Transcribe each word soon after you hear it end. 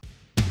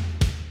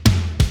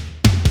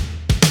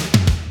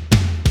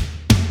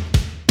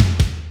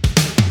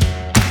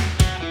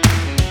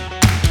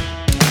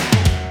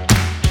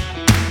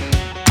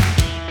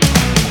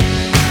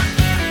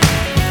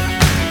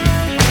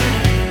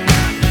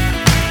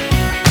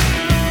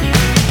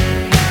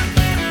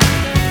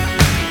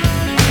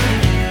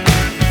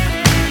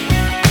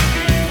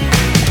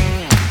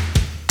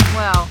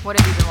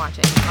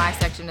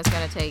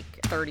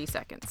30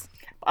 seconds.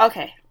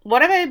 Okay,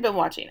 what have I been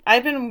watching?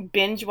 I've been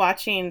binge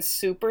watching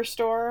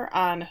Superstore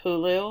on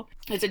Hulu.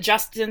 It's a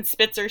Justin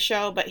Spitzer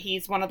show, but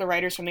he's one of the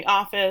writers from The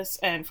Office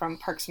and from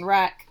Parks and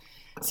Rec.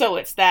 So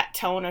it's that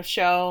tone of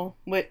show,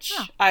 which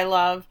I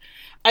love.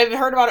 I've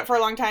heard about it for a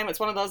long time. It's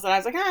one of those that I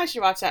was like, I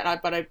should watch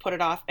that, but I put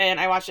it off. And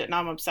I watched it, and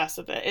I'm obsessed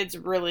with it. It's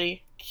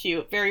really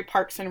cute. Very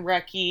Parks and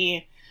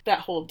Rec-y, that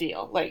whole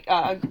deal. Like,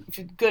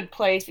 Good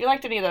Place. If you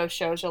liked any of those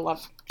shows, you'll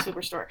love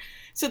Superstore.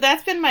 So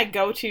that's been my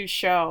go-to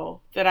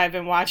show that I've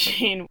been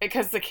watching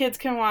because the kids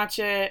can watch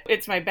it.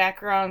 It's my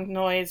background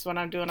noise when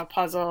I'm doing a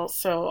puzzle.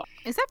 So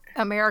is that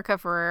America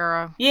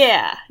Ferrera?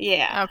 Yeah.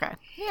 Okay.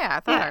 Yeah, I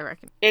thought I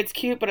reckoned. It's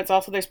cute, but it's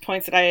also there's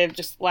points that I have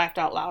just laughed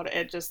out loud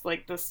at just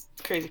like this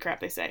crazy crap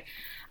they say.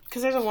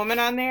 Because there's a woman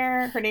on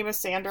there. Her name is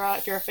Sandra.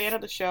 If you're a fan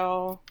of the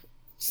show,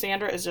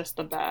 Sandra is just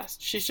the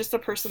best. She's just a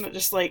person that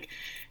just like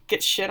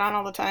gets shit on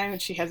all the time,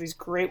 and she has these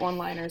great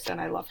one-liners, and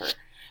I love her.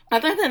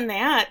 Other than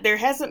that, there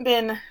hasn't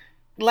been...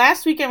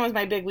 Last weekend was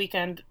my big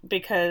weekend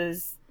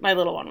because my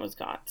little one was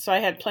gone. So I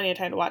had plenty of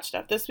time to watch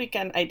stuff. This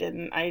weekend I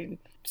didn't.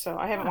 So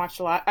I haven't watched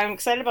a lot. I'm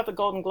excited about the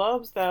Golden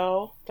Globes,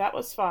 though. That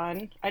was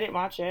fun. I didn't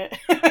watch it.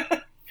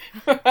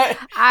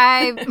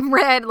 I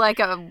read like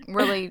a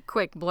really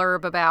quick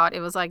blurb about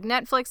it. Was like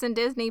Netflix and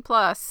Disney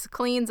Plus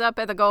cleans up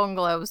at the Golden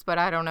Globes, but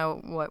I don't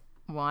know what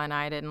one.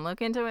 I didn't look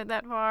into it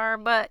that far,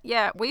 but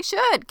yeah, we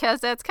should, because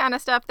that's kind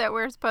of stuff that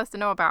we're supposed to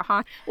know about,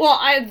 huh? Well,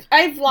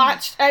 I've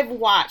watched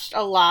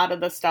a lot of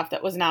the stuff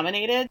that was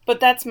nominated,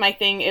 but that's my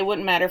thing. It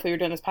wouldn't matter if we were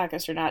doing this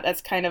podcast or not.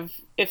 That's kind of,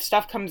 if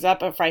stuff comes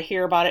up, if I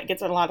hear about it,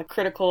 gets a lot of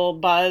critical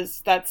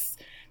buzz, that's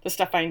the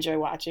stuff I enjoy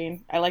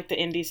watching. I like the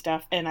indie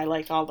stuff, and I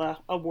like all the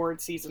award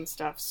season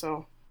stuff,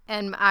 so.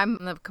 And I'm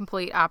the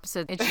complete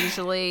opposite. It's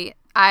usually,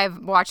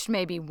 I've watched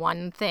maybe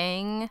one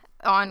thing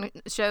on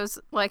shows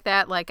like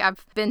that. Like,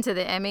 I've been to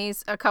the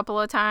Emmys a couple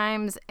of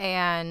times,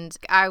 and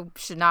I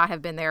should not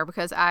have been there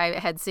because I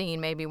had seen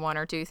maybe one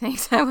or two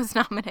things that was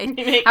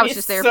nominated. I was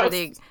just there for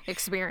the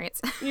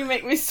experience. You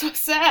make me so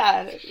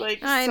sad.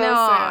 Like, I so know.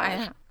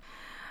 sad.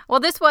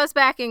 Well, this was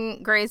back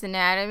in Grey's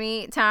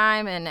Anatomy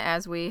time, and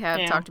as we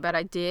have talked about,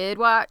 I did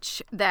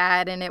watch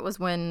that, and it was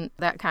when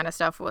that kind of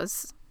stuff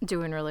was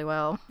doing really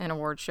well in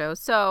award shows,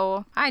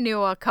 so I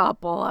knew a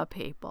couple of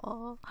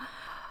people.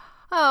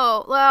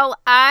 Oh, well,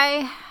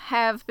 I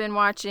have been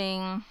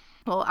watching...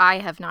 Well, I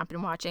have not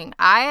been watching.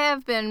 I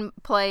have been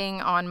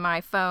playing on my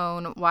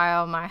phone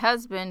while my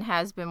husband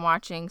has been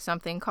watching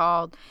something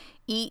called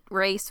Eat,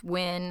 Race,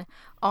 Win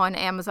on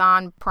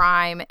Amazon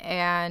Prime,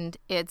 and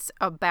it's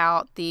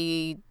about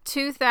the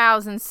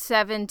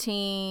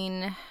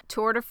 2017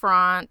 Tour de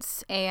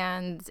France,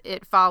 and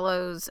it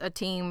follows a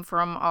team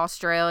from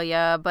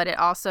Australia, but it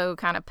also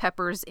kind of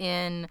peppers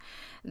in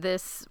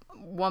this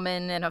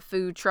woman in a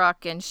food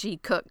truck, and she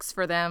cooks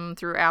for them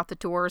throughout the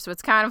tour. So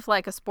it's kind of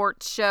like a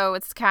sports show.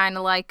 It's kind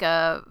of like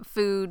a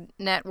Food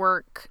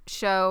Network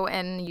show,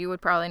 and you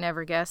would probably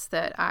never guess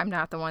that I'm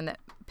not the one that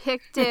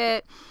picked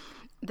it.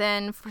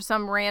 Then, for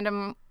some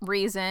random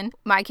reason,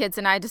 my kids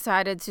and I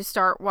decided to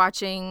start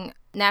watching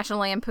National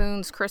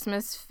Lampoon's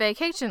Christmas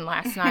Vacation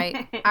last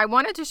night. I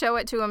wanted to show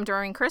it to them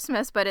during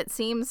Christmas, but it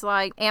seems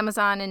like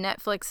Amazon and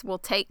Netflix will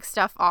take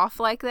stuff off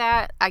like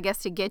that, I guess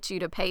to get you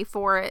to pay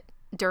for it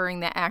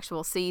during the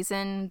actual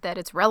season that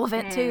it's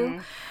relevant to.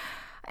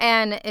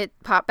 And it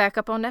popped back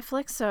up on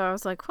Netflix, so I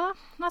was like, well,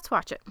 let's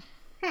watch it.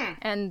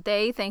 And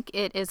they think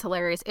it is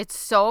hilarious. It's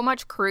so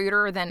much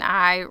cruder than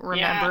I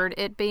remembered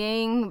it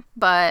being,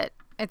 but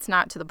it's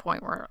not to the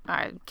point where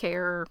I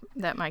care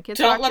that my kids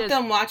Don't let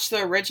them watch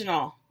the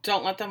original.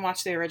 Don't let them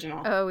watch the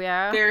original. Oh,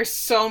 yeah? There's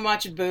so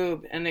much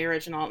boob in the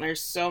original, and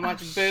there's so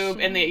much boob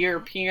in the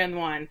European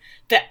one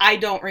that I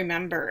don't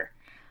remember.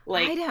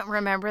 Like, I didn't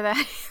remember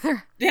that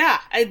either. Yeah.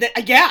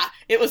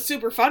 It was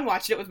super fun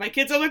watching it with my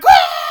kids. I was like,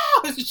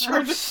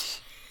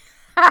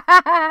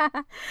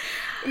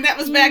 and that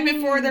was back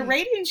before the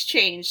ratings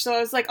changed. So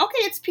I was like, okay,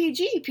 it's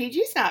PG.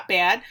 PG's not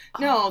bad.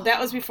 No, that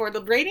was before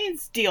the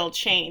ratings deal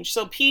changed.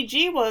 So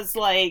PG was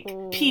like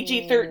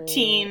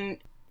PG-13,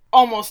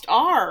 almost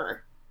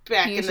R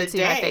back in the day. You should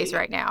see my face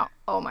right now.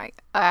 Oh my,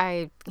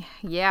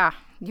 yeah,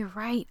 you're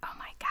right. Oh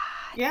my God.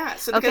 Yeah,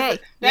 so because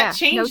that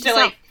changed to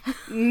like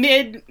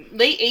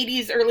late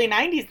 80s, early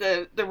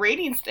 90s, the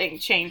ratings thing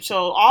changed.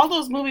 So all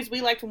those movies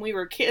we liked when we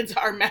were kids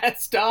are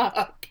messed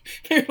up.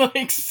 They're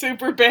like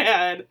super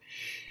bad.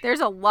 There's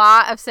a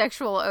lot of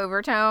sexual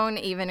overtone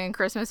even in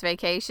Christmas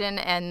Vacation,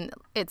 and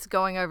it's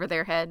going over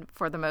their head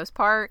for the most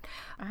part.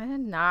 I did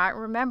not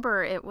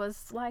remember it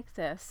was like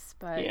this,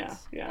 but yeah.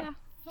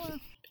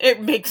 It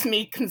makes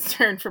me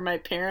concerned for my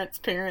parents'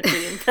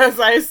 parenting because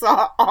I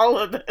saw all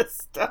of this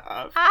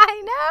stuff.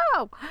 I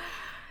know.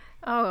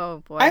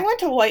 Oh, boy. I went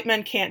to White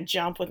Men Can't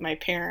Jump with my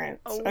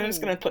parents. Oh. I'm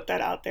just going to put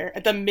that out there.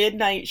 At the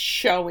midnight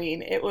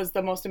showing, it was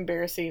the most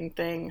embarrassing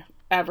thing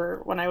ever.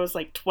 When I was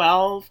like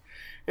 12,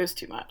 it was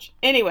too much.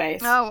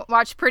 Anyways. Oh,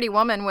 watched Pretty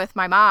Woman with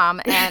my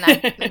mom, and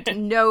I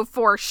know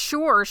for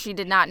sure she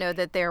did not know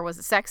that there was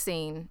a sex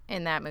scene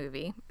in that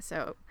movie.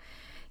 So...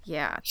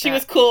 Yeah. She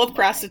was cool with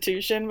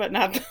prostitution, but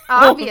not the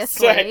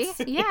obviously.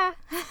 sex. Yeah.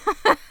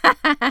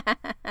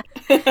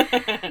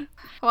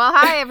 Well,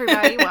 hi,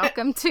 everybody.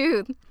 Welcome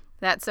to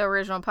That's So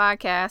Original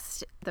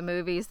Podcast, the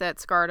movies that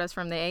scarred us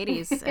from the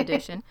 80s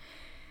edition.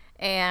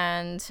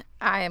 And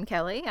I am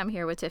Kelly. I'm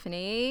here with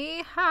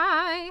Tiffany.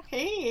 Hi.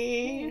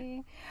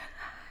 Hey.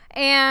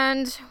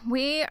 And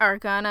we are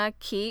gonna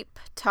keep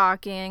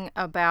talking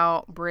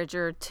about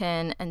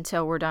Bridgerton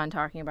until we're done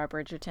talking about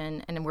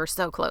Bridgerton, and we're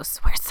so close.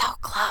 We're so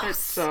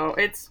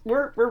close.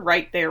 We're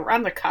right there. We're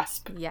on the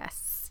cusp.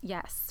 Yes.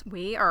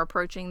 We are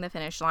approaching the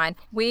finish line.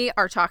 We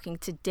are talking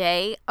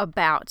today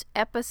about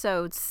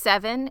episode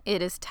 7.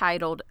 It is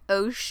titled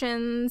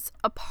Oceans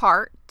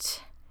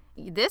Apart.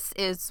 This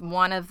is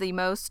one of the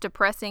most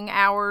depressing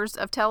hours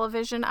of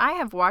television I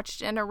have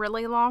watched in a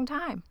really long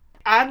time.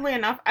 Oddly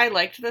enough, I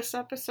liked this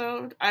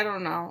episode. I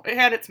don't know. It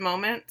had its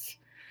moments.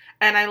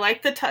 And I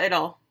liked the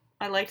title.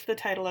 I liked the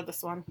title of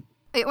this one.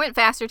 It went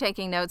faster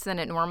taking notes than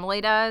it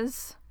normally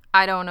does.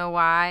 I don't know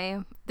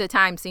why. The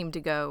time seemed to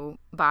go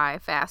by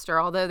faster,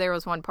 although there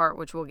was one part,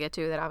 which we'll get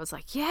to, that I was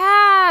like,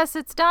 yes,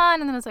 it's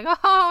done. And then I was like,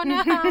 oh, no,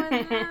 it's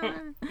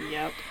not.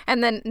 Yep.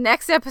 And then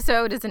next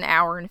episode is an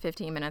hour and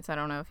 15 minutes. I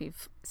don't know if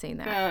you've seen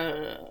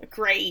that.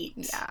 Great.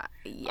 Yeah.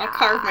 I'll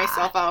carve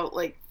myself out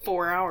like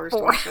 4 hours to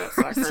watch that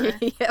sucker.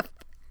 Yep.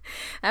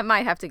 I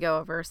might have to go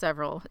over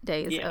several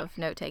days of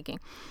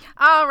note-taking.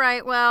 All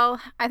right, well,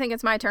 I think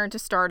it's my turn to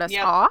start us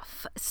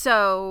off.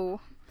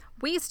 So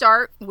we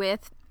start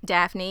with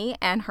Daphne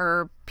and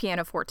her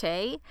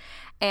pianoforte,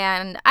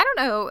 and I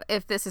don't know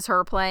if this is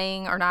her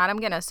playing or not. I'm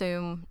going to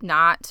assume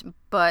not,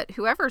 but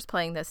whoever's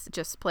playing this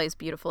just plays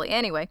beautifully.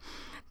 Anyway,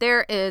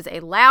 there is a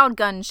loud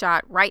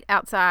gunshot right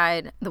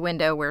outside the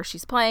window where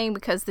she's playing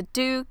because the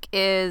Duke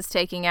is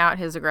taking out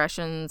his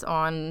aggressions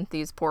on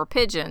these poor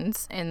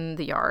pigeons in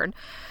the yard.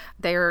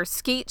 They're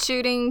skeet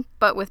shooting,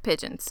 but with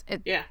pigeons.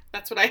 Yeah,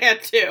 that's what I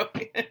had too.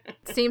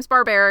 Seems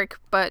barbaric,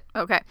 but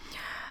okay.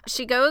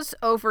 She goes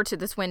over to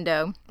this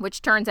window,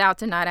 which turns out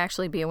to not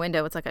actually be a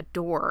window. It's like a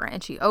door,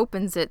 and she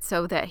opens it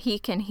so that he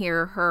can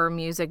hear her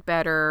music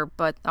better,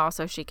 but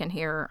also she can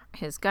hear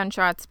his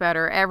gunshots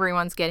better.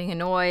 Everyone's getting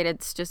annoyed.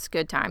 It's just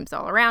good times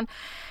all around.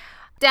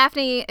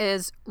 Daphne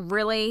is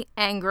really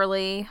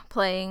angrily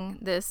playing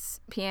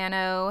this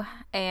piano,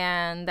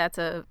 and that's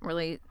a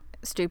really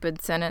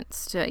stupid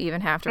sentence to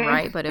even have to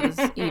write, but it was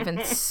even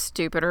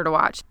stupider to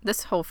watch.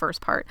 This whole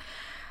first part.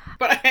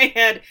 But I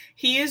had,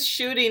 he is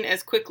shooting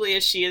as quickly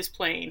as she is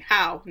playing.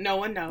 How? No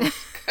one knows.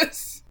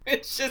 Because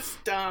it's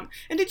just dumb.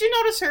 And did you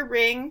notice her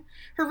ring?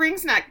 Her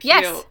ring's not cute.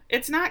 Yes.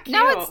 It's not cute.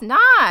 No, it's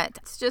not.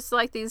 It's just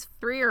like these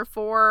 3 or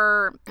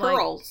 4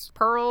 pearls. Like,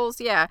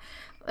 pearls, yeah.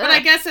 But I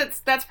guess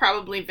that's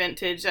probably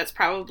vintage. That's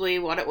probably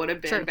what it would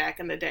have been back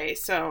in the day.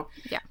 So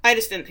yeah. I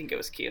just didn't think it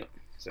was cute.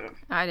 So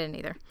I didn't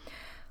either.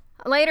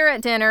 Later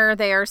at dinner,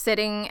 they are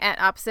sitting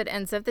at opposite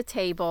ends of the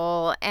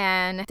table,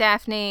 and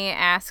Daphne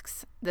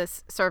asks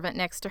this servant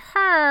next to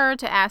her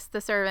to ask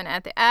the servant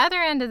at the other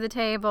end of the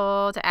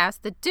table to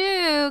ask the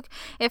Duke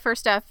if her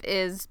stuff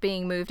is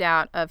being moved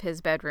out of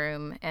his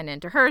bedroom and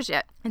into hers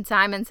yet. And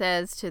Simon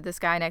says to this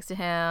guy next to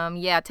him,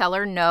 yeah, tell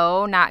her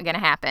no, not gonna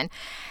happen.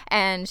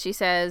 And she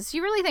says,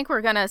 you really think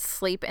we're gonna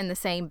sleep in the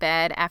same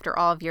bed after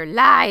all of your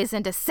lies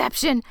and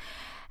deception?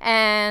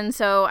 And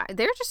so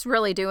they're just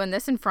really doing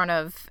this in front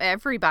of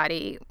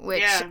everybody,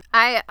 which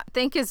I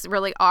think is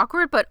really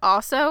awkward, but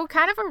also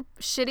kind of a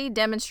shitty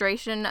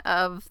demonstration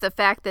of the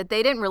fact that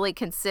they didn't really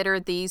consider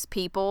these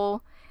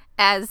people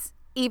as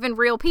even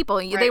real people.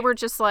 Right. They were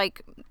just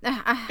like,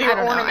 I don't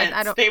ornaments. Know.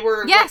 I don't, they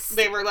were, yes.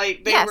 They were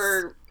like,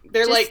 they're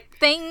just like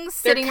things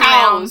sitting they're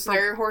cows, around.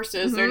 They're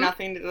horses. Mm-hmm. They're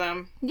nothing to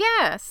them.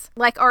 Yes.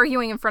 Like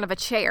arguing in front of a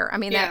chair. I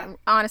mean, that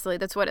honestly,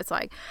 that's what it's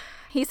like.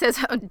 He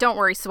says, oh, don't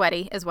worry,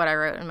 sweaty, is what I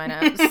wrote in my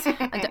notes.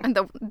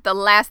 The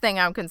last thing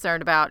I'm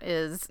concerned about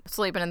is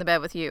sleeping in the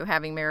bed with you,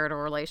 having marital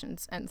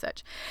relations and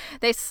such.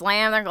 They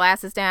slam their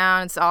glasses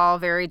down. It's all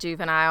very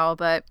juvenile,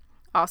 but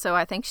also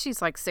I think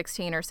she's like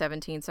 16 or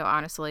 17, so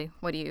honestly,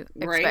 what do you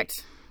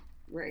expect?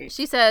 Right.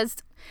 She says,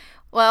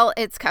 well,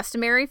 it's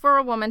customary for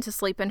a woman to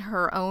sleep in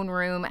her own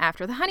room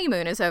after the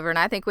honeymoon is over, and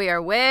I think we are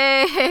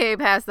way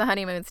past the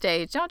honeymoon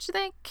stage, don't you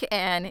think?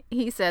 And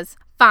he says,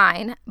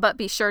 fine, but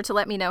be sure to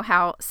let me know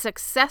how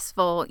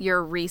successful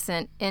your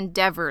recent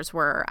endeavors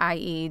were,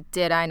 i.e.,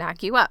 did I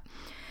knock you up?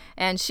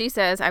 And she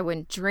says, I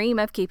wouldn't dream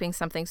of keeping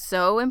something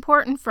so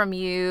important from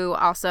you.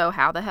 Also,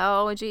 how the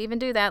hell would you even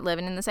do that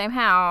living in the same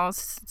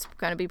house? It's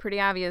going to be pretty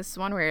obvious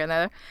one way or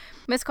another.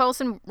 Miss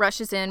Coulson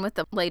rushes in with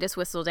the latest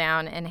whistle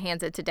down and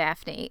hands it to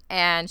Daphne.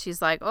 And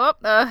she's like,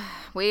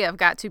 we have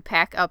got to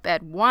pack up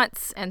at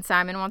once. And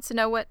Simon wants to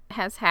know what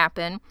has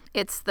happened.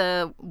 It's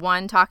the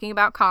one talking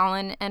about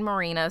Colin and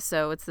Marina.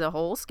 So it's the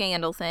whole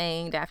scandal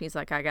thing. Daphne's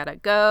like, I gotta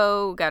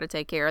go. Gotta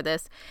take care of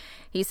this.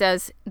 He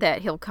says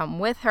that he'll come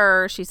with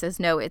her. She says,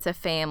 no, it's a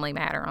family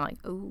matter. I'm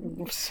like,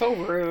 ooh. So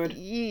rude.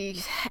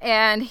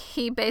 And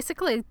he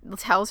basically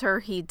tells her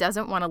he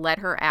doesn't want to let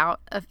her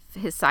out of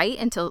his sight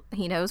until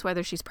he knows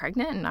whether she's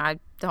pregnant. And I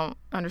don't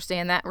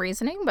understand that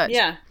reasoning, but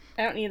yeah.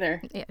 I don't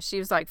either. Yeah, she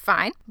was like,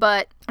 fine.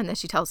 But, and then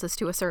she tells this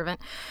to a servant,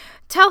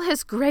 tell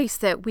his grace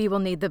that we will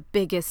need the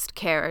biggest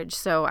carriage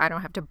so I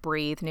don't have to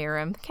breathe near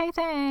him. Okay,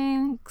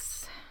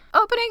 thanks.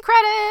 Opening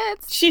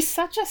credits. She's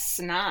such a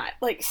snot.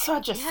 Like,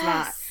 such a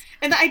snot.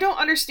 And I don't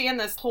understand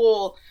this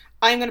whole,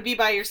 I'm going to be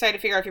by your side to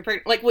figure out if you're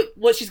pregnant. Like,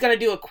 what she's going to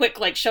do, a quick,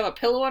 like, shove a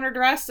pillow on her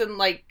dress and,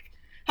 like,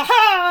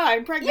 ha-ha,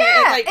 I'm pregnant.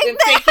 Yeah, and, like, and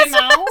fake him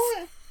out.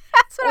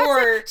 That's what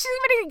I said.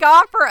 She's been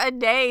gone for a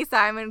day,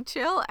 Simon.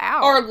 Chill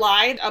out. Or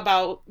lied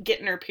about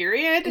getting her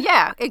period.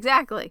 Yeah,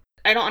 exactly.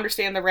 I don't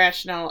understand the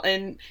rationale.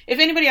 And if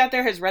anybody out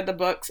there has read the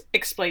books,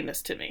 explain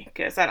this to me,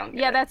 because I don't get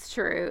it. Yeah, that's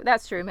true.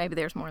 That's true. Maybe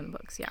there's more in the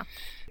books, yeah.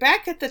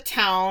 Back at the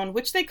town,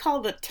 which they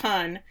call the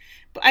Ton,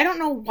 but I don't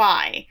know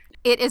why.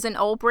 It is an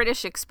old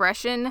British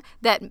expression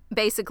that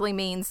basically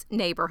means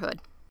neighborhood.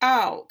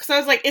 Oh, because I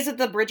was like, is it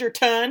the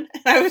Bridgerton?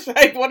 And I was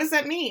like, what does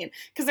that mean?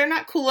 Because they're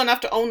not cool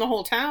enough to own the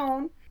whole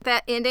town.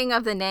 That ending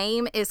of the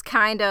name is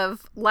kind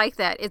of like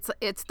that.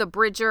 It's the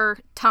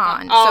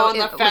Bridgerton. Oh, so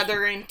and the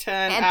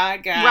Featherington. I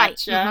gotcha. Right.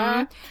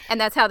 Mm-hmm. And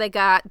that's how they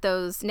got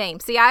those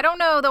names. See, I don't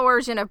know the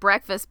origin of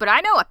breakfast, but I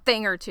know a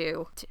thing or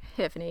two.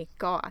 Tiffany,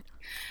 God.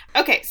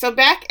 Okay, so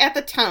back at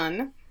the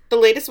Ton, the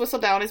latest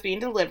Whistledown is being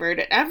delivered,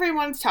 and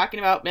everyone's talking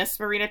about Miss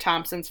Marina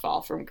Thompson's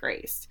fall from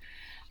grace.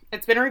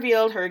 It's been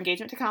revealed her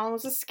engagement to Colin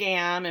was a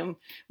scam, and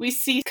we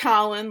see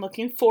Colin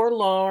looking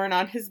forlorn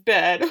on his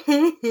bed.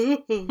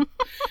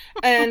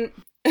 And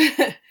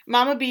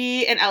Mama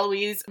B and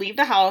Eloise leave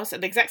the house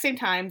at the exact same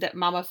time that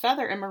Mama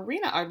Feather and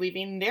Marina are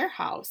leaving their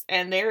house.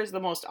 And there's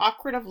the most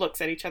awkward of looks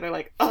at each other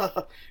like,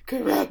 ugh,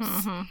 gross.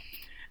 Mm-hmm.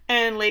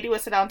 And Lady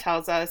Whistledown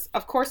tells us,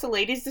 of course, a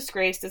lady's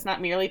disgrace does not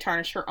merely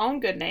tarnish her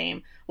own good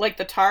name. Like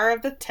the tar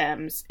of the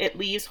Thames, it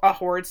leaves a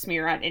horrid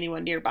smear on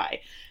anyone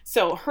nearby.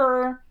 So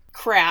her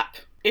crap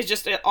is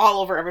just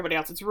all over everybody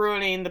else. It's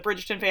ruining the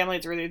Bridgerton family.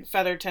 It's ruining the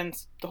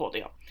Feathertons, the whole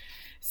deal.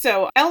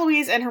 So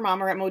Eloise and her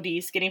mom are at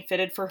Modiste getting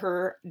fitted for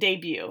her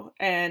debut.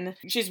 And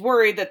she's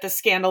worried that the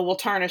scandal will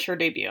tarnish her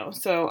debut.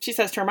 So she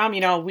says to her mom,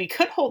 we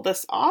could hold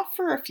this off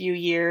for a few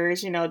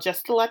years,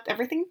 just to let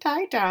everything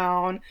die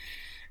down.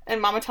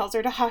 And Mama tells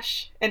her to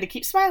hush and to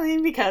keep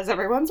smiling because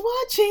everyone's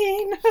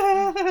watching.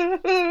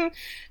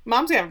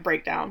 Mom's going to have a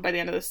breakdown by the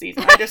end of the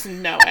season. I just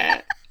know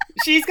it.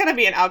 She's going to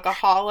be an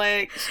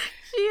alcoholic.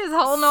 She is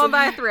holding on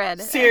by a thread.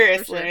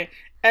 Seriously.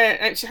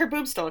 And her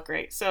boobs still look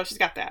great, so she's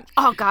got that.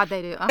 Oh, God,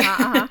 they do.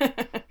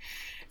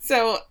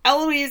 So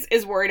Eloise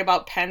is worried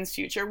about Penn's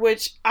future,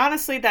 which,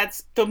 honestly,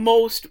 that's the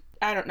most,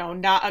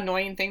 not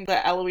annoying thing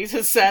that Eloise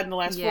has said in the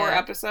last 4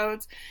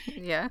 episodes.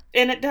 Yeah.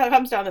 And it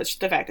comes down to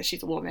the fact that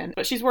she's a woman.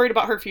 But she's worried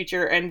about her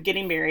future and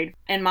getting married.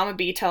 And Mama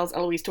B tells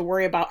Eloise to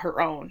worry about her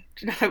own.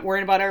 Not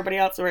worrying about everybody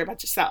else, worry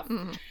about yourself.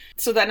 Mm-hmm.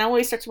 So then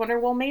Eloise starts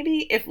wondering, well,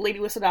 maybe if Lady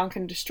Whistledown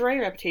can destroy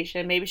her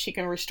reputation, maybe she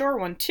can restore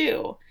one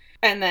too.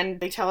 And then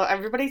they tell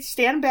everybody to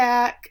stand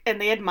back, and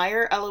they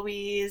admire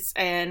Eloise,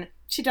 and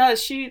she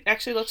does. She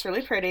actually looks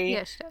really pretty.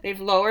 Yes, she does. They've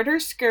lowered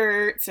her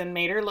skirts and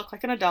made her look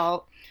like an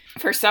adult.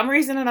 For some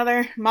reason or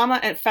another,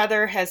 Mama and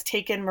Feather has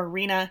taken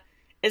Marina.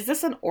 Is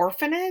this an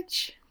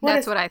orphanage?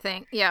 That's what I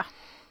think, yeah.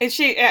 And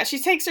she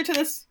takes her to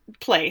this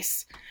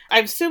place. I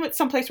assume it's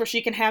someplace where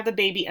she can have the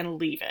baby and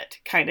leave it,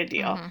 kind of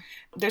deal. Mm-hmm.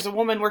 There's a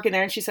woman working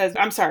there, and she says,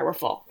 I'm sorry, we're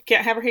full.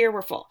 Can't have her here,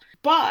 we're full.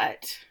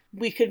 But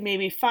we could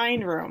maybe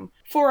find room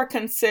for a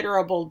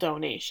considerable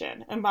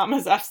donation. And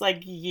Mama's F's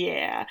like,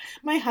 yeah,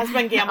 my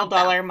husband gambled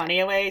all our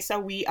money away, so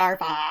we are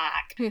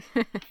back.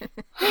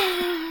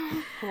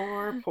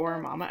 Poor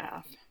Mama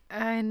F.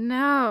 I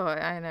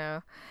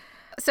know.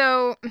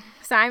 So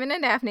Simon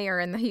and Daphne are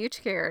in the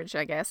huge carriage,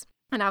 I guess.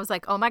 And I was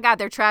like, oh my God,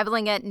 they're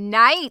traveling at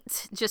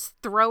night. Just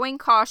throwing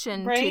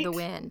caution to the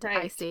wind.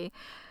 Right. I see.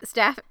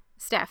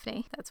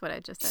 Staffney. That's what I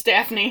just said.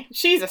 Staffney.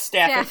 She's a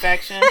staph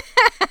infection.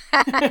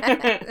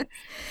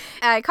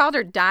 I called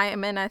her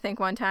Diamond, I think,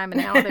 one time,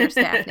 and now there's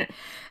Daphne.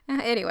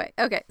 Anyway,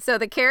 okay. So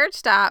the carriage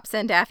stops,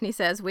 and Daphne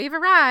says, we've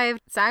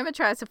arrived. Simon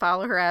tries to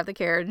follow her out of the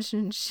carriage,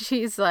 and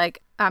she's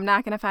like, I'm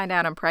not going to find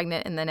out I'm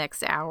pregnant in the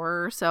next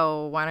hour,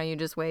 so why don't you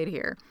just wait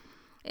here?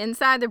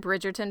 Inside the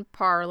Bridgerton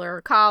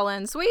parlor,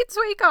 Colin, sweet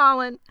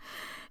Colin,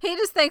 he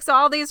just thinks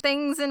all these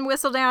things in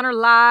Whistledown are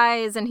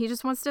lies, and he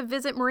just wants to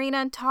visit Marina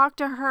and talk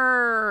to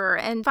her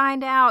and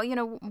find out,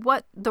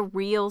 what the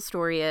real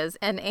story is.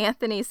 And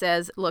Anthony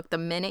says, look, the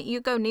minute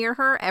you go near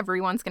her,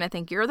 everyone's going to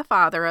think you're the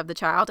father of the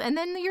child, and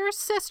then your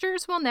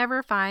sisters will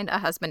never find a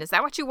husband. Is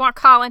that what you want,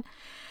 Colin?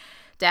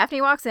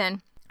 Daphne walks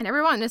in. And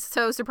everyone is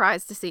so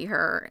surprised to see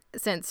her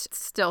since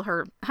it's still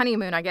her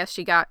honeymoon. I guess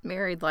she got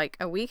married like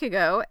a week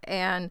ago.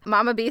 And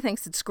Mama B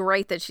thinks it's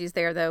great that she's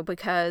there, though,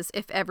 because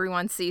if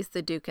everyone sees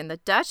the Duke and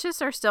the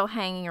Duchess are still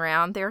hanging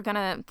around, they're going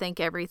to think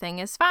everything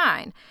is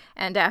fine.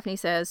 And Daphne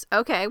says,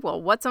 okay, well,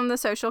 what's on the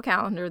social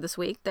calendar this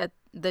week that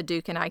the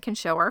Duke and I can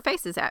show our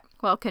faces at.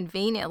 Well,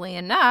 conveniently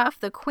enough,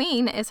 the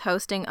Queen is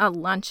hosting a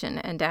luncheon,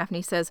 and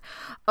Daphne says,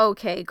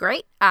 okay,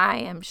 great. I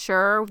am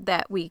sure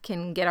that we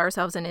can get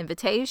ourselves an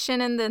invitation,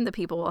 and then the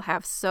people will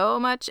have so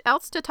much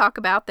else to talk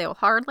about, they'll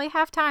hardly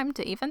have time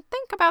to even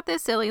think about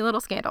this silly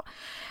little scandal.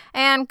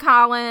 And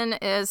Colin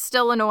is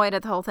still annoyed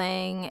at the whole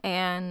thing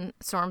and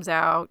storms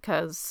out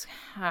because,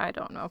 I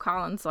don't know,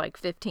 Colin's like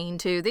 15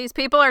 too. These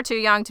people are too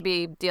young to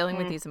be dealing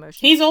with these emotions.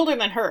 He's older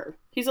than her.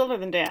 He's older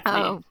than Daphne.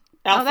 Oh,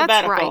 alphabetical.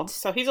 That's right.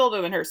 So he's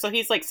older than her. So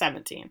he's like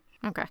 17.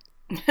 Okay.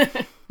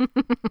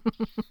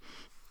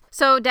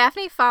 So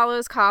Daphne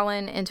follows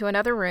Colin into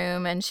another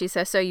room and she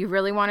says, so you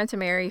really wanted to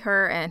marry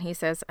her? And he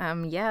says,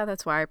 yeah,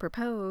 that's why I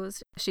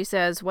proposed. She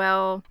says,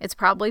 well, it's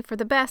probably for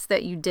the best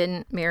that you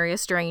didn't marry a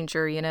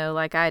stranger,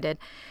 like I did.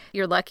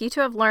 You're lucky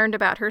to have learned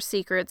about her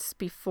secrets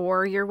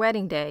before your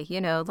wedding day,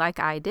 like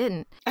I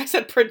didn't. I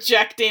said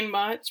projecting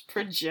much.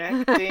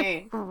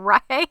 Projecting.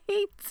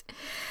 Right?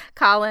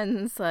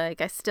 Colin's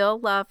like, I still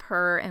love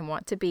her and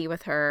want to be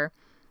with her.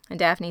 And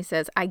Daphne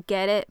says, I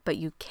get it, but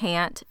you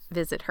can't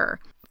visit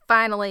her.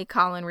 Finally,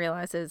 Colin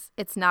realizes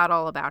it's not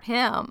all about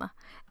him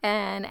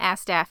and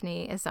asks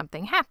Daphne if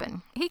something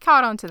happened. He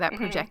caught on to that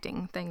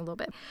projecting thing a little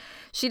bit.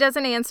 She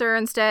doesn't answer.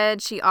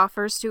 Instead, she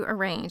offers to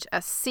arrange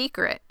a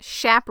secret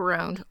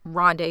chaperoned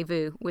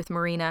rendezvous with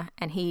Marina,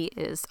 and he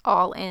is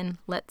all in.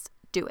 Let's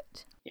do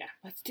it. Yeah,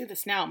 let's do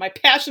this now. My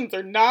passions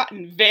are not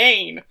in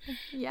vain.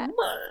 Yes.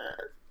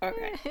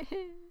 Okay.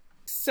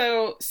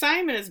 So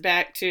Simon is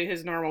back to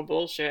his normal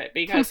bullshit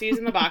because he's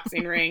in the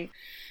boxing ring.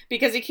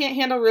 Because he can't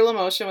handle real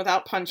emotion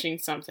without punching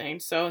something.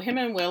 So him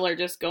and Will are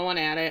just going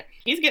at it.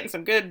 He's getting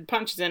some good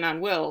punches in on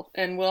Will.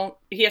 And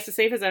he has to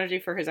save his energy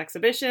for his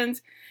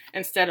exhibitions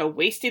instead of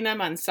wasting them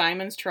on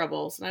Simon's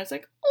troubles. And I was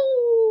like,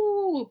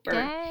 oh, burn.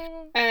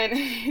 Dang. And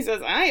he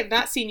says, I have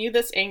not seen you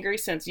this angry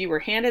since you were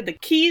handed the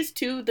keys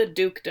to the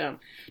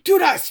dukedom. Do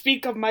not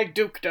speak of my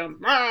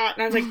dukedom.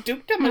 And I was like,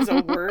 dukedom is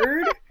a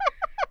word?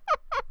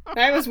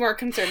 I was more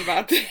concerned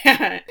about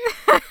that.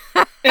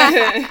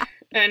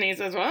 And he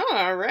says, well,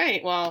 all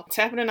right. Well, it's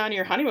happening on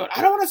your honeymoon.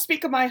 I don't want to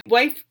speak of my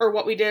wife or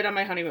what we did on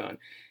my honeymoon.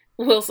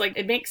 Will's like,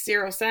 it makes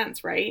zero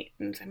sense, right?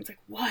 And Simon's like,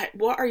 what?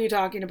 What are you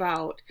talking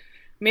about?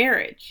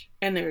 Marriage.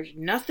 And there's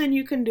nothing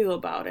you can do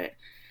about it.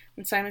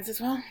 And Simon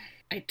says, well,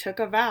 I took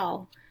a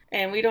vow.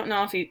 And we don't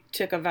know if he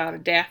took a vow to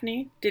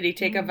Daphne. Did he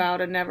take a vow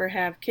to never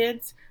have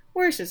kids?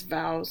 Where's his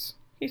vows?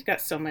 He's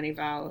got so many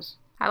vows.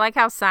 I like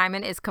how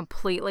Simon is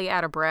completely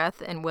out of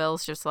breath and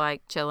Will's just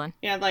like chilling.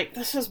 Yeah, like,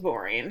 this is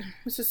boring.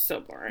 This is so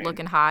boring.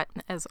 Looking hot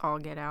as all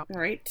get out.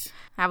 Right.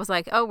 I was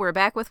like, oh, we're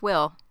back with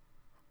Will.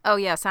 Oh,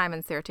 yeah,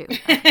 Simon's there too.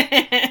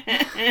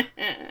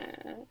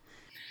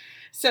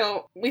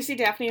 So we see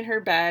Daphne in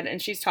her bed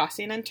and she's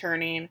tossing and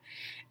turning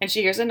and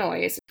she hears a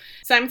noise.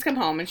 Simon's come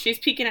home and she's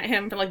peeking at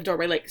him from like the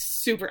doorway, like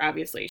super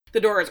obviously.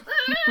 The door is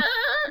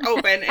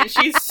open and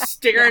she's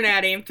staring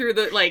at him through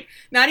the, like,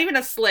 not even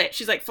a slit.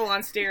 She's like full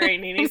on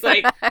staring and he's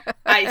like,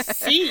 I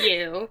see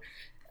you.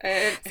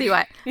 See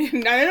what?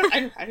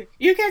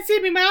 You can't see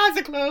me. My eyes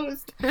are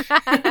closed.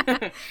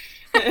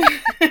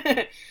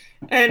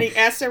 And he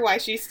asks her why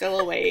she's still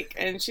awake.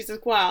 And she says,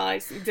 well, I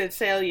did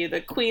tell you,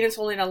 the Queen is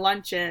holding a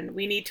luncheon.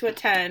 We need to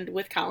attend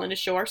with Colin to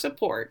show our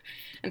support.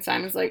 And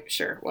Simon's like,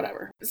 sure,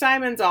 whatever.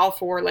 Simon's all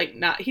for, like,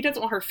 he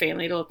doesn't want her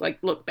family to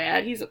look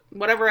bad. He's,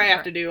 whatever I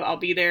have to do, I'll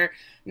be there.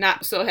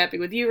 Not so happy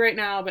with you right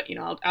now, but,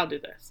 I'll do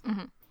this.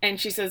 Mm-hmm. And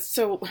she says,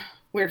 so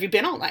where have you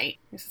been all night?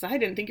 He says, I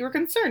didn't think you were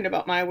concerned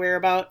about my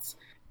whereabouts.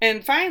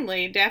 And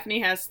finally, Daphne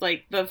has,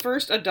 like, the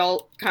first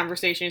adult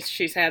conversation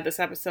she's had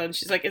this episode.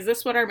 She's like, is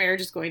this what our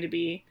marriage is going to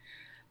be?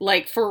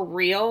 Like, for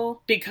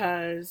real?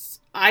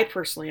 Because I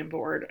personally am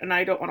bored, and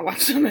I don't want to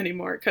watch them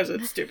anymore because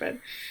it's stupid.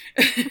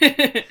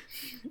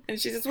 And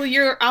she says, well,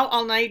 you're out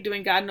all night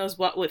doing God knows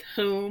what with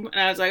whom.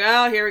 And I was like,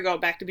 oh, here we go,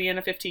 back to being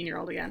a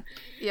 15-year-old again.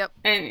 Yep.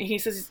 And he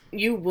says,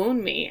 you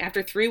wound me.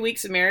 After 3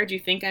 weeks of marriage, you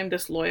think I'm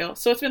disloyal?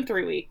 So it's been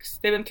 3 weeks.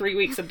 They've been 3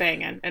 weeks of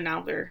banging, and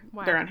now they're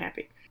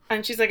unhappy.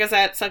 And she's like, is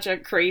that such a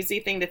crazy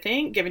thing to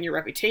think, given your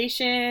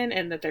reputation,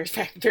 and that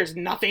there's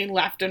nothing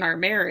left in our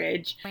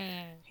marriage?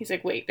 He's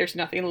like, wait, there's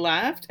nothing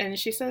left? And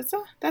she says,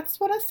 oh, that's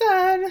what I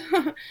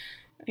said.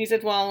 He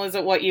said, well, is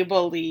it what you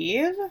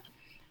believe?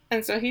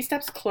 And so he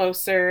steps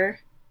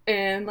closer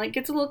and, like,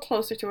 gets a little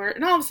closer to her.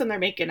 And all of a sudden they're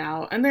making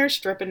out, and they're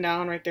stripping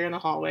down right there in the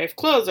hallway.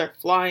 Clothes are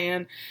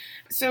flying.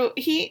 So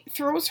he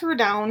throws her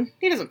down.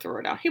 He doesn't throw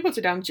her down. He puts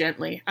her down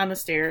gently on the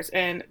stairs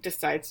and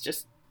decides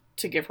just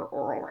to give her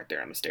oral right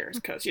there on the stairs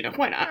because,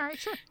 why not? All right,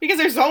 sure. Because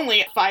there's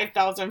only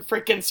 5,000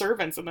 freaking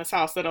servants in this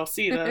house that'll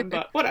see them,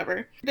 but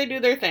whatever. They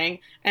do their thing.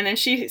 And then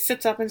she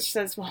sits up and she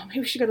says, well, maybe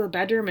we should go to the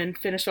bedroom and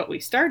finish what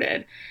we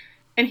started.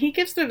 And he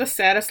gives her the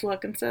saddest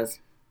look and says,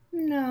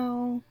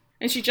 no.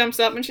 And she jumps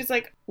up and she's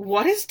like,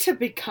 what is to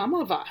become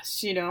of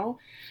us, He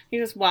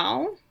says,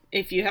 well,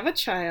 if you have a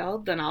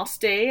child, then I'll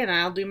stay and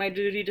I'll do my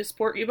duty to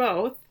support you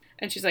both.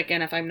 And she's like,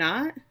 and if I'm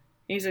not?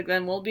 He's like,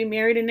 then we'll be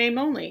married in name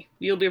only.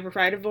 You'll be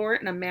provided for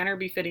it in a manner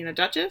befitting a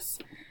duchess,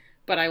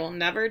 but I will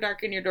never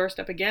darken your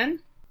doorstep again.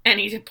 And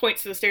he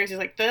points to the stairs. He's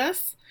like,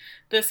 this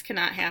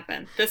cannot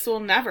happen. This will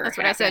never That's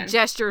happen. what I said,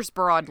 gestures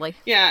broadly.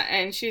 Yeah,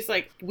 and she's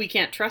like, we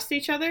can't trust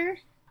each other?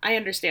 I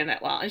understand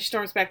that well. And she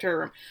storms back to her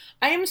room.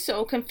 I am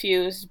so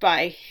confused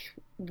by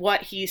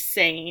what he's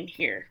saying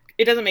here.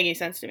 It doesn't make any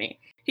sense to me.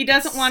 He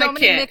doesn't want a kid.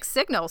 So many mixed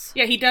signals.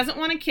 Yeah, he doesn't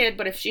want a kid,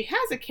 but if she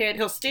has a kid,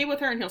 he'll stay with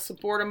her and he'll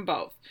support them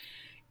both.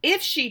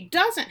 If she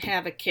doesn't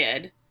have a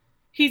kid,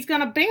 he's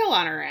going to bail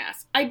on her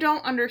ass. I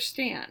don't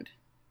understand.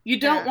 You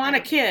don't want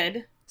a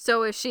kid.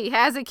 So if she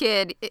has a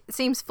kid, it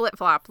seems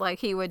flip-flop. Like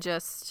he would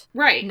just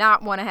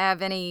not want to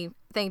have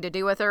anything to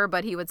do with her,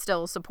 but he would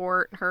still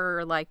support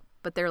her, like,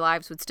 but their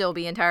lives would still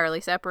be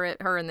entirely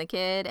separate, her and the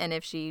kid. And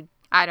if she,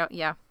 I don't know.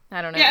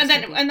 Yeah,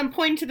 and then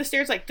pointing to the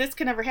stairs like, this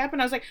can never happen.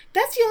 I was like,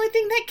 that's the only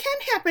thing that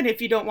can happen if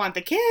you don't want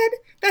the kid.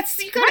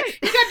 You gotta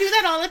do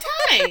that all the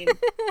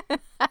time.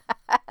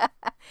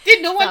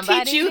 Did no one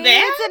teach you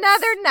that? It's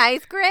another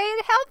ninth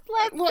grade health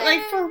lesson. Well,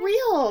 like, for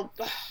real.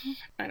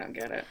 I don't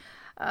get it.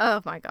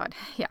 Oh, my God.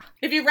 Yeah.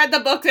 If you read the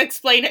book,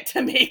 explain it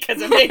to me,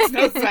 because it makes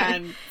no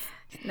sense.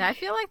 I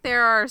feel like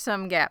there are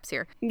some gaps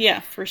here. Yeah,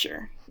 for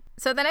sure.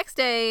 So the next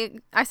day,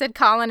 I said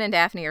Colin and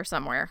Daphne are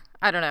somewhere.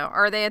 I don't know.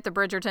 Are they at the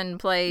Bridgerton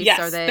place?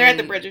 Yes, they're at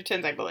the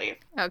Bridgertons, I believe.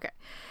 Okay.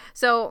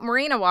 So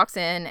Marina walks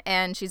in,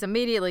 and she's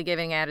immediately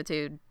giving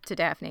attitude to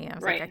Daphne. I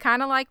was like, I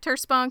kind of liked her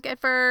spunk at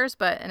first,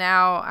 but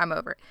now I'm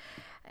over it.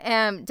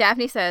 And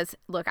Daphne says,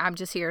 look, I'm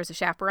just here as a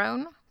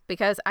chaperone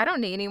because I don't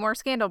need any more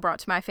scandal brought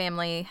to my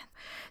family.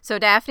 So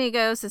Daphne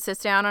goes and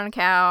sits down on a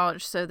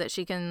couch so that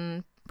she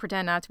can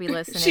pretend not to be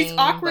listening. She's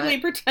awkwardly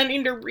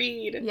pretending to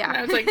read. Yeah. And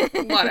I was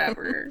like,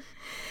 whatever.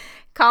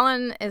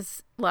 Colin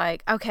is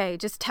like, okay,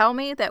 just tell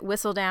me that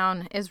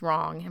Whistledown is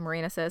wrong. And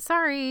Marina says,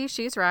 sorry,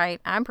 she's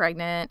right. I'm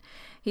pregnant.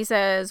 He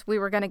says, we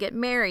were going to get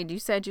married. You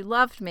said you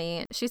loved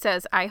me. She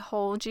says, I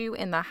hold you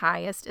in the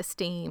highest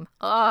esteem.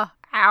 Ugh,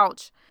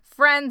 ouch.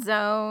 Friend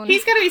zone.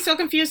 He's got to be so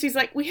confused. He's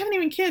like, we haven't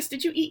even kissed.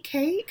 Did you eat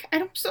cake?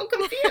 I'm so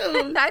confused.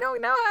 I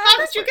don't know. How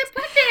did you get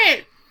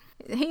pregnant?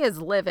 He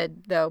is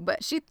livid, though,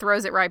 but she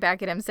throws it right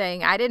back at him,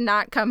 saying, I did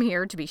not come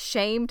here to be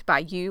shamed by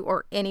you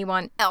or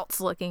anyone else.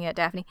 Looking at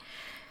Daphne.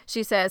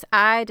 She says,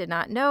 I did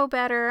not know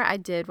better. I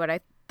did what I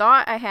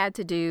thought I had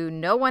to do.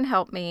 No one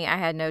helped me. I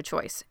had no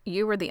choice.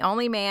 You were the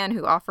only man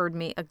who offered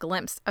me a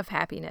glimpse of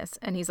happiness.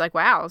 And he's like,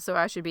 wow, so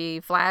I should be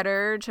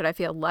flattered? Should I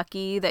feel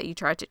lucky that you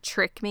tried to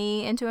trick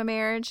me into a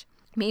marriage?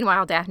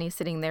 Meanwhile, Daphne's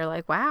sitting there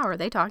like, wow, are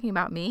they talking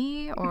about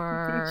me?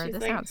 Or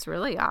this like, sounds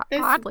really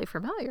oddly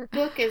familiar.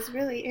 Book is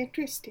really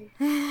interesting.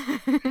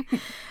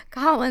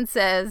 Colin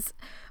says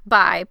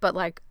bye, but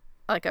like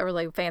a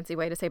really fancy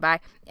way to say bye.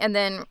 And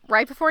then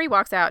right before he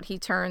walks out, he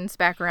turns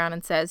back around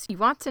and says, you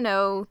want to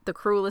know the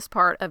cruelest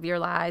part of your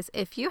lies?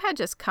 If you had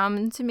just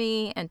come to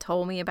me and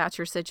told me about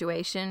your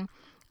situation,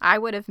 I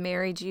would have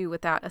married you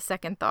without a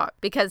second thought,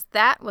 because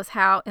that was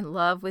how in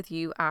love with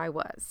you I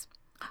was.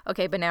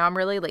 Okay, but now I'm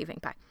really leaving.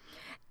 Bye.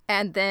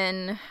 And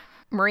then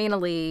Marina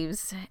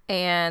leaves,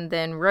 and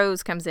then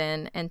Rose comes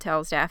in and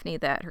tells Daphne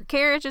that her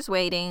carriage is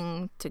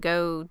waiting to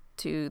go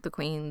to the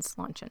Queen's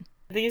luncheon.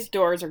 These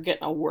doors are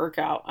getting a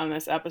workout on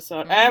this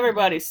episode. Mm-hmm.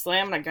 Everybody's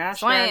slamming a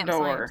gosh darn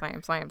door.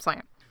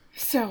 Slam.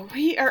 So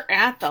we are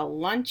at the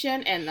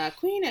luncheon, and the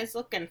Queen is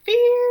looking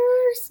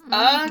fierce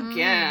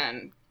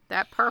again.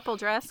 That purple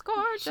dress,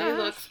 gorgeous. She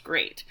looks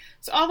great.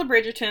 So all the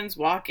Bridgertons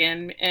walk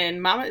in,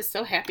 and Mama is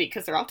so happy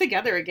because they're all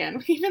together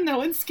again, even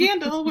though in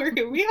Scandal,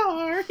 here we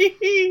are.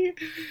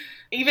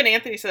 Even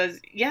Anthony says,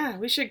 yeah,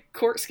 we should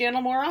court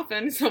Scandal more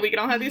often so we can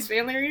all have these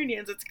family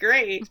reunions. It's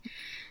great.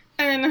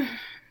 And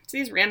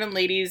these random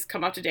ladies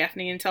come up to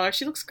Daphne and tell her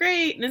she looks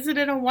great, and isn't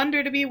it a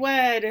wonder to be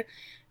wed?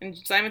 And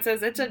Simon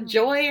says, it's a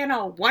joy and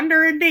a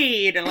wonder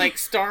indeed, and like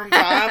storms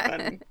off.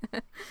 And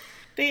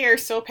they are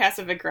so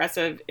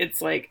passive-aggressive,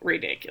 it's like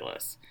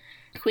ridiculous.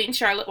 Queen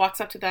Charlotte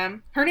walks up to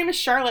them. Her name is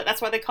Charlotte,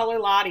 that's why they call her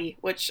Lottie,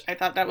 which I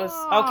thought that was,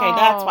 okay,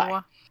 that's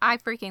why. I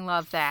freaking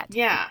love that.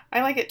 Yeah,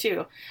 I like it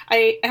too.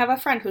 I have a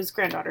friend whose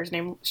granddaughter is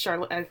named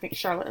Charlotte, I think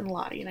Charlotte and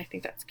Lottie, and I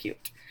think that's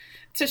cute.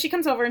 So she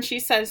comes over and she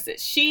says that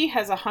she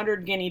has a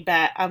 100 guinea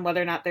bet on whether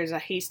or not there's a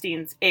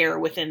Hastings heir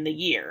within the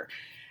year.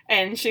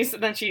 And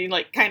then she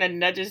like kind of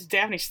nudges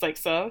Daphne. She's like,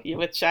 so you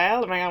with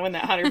child? Am I gonna win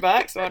that $100?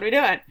 What are we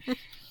doing?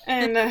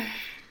 And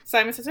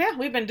Simon says, yeah,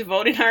 we've been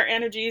devoting our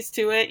energies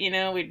to it. You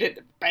know, we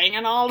did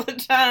banging all the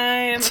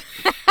time.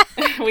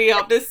 We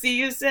hope to see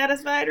you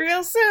satisfied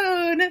real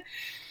soon.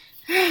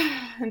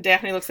 And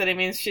Daphne looks at him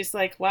and she's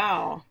like,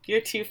 wow, your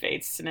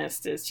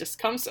two-facedness has just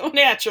come so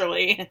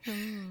naturally.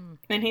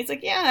 And he's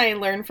like, yeah, I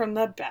learned from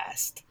the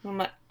best. And I'm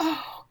like,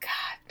 oh,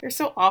 God, they're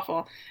so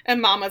awful.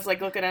 And Mama's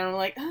like looking at him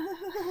like,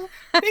 oh,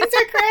 things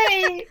are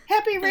great.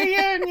 Happy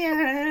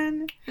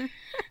reunion.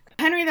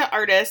 Henry, the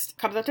artist,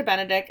 comes up to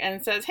Benedict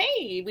and says,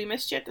 hey, we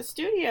missed you at the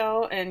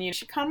studio, and you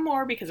should come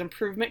more because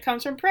improvement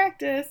comes from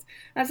practice.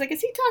 And I was like,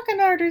 is he talking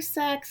art or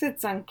sex?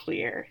 It's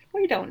unclear.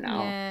 We don't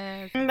know.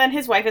 Yes. And then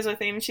his wife is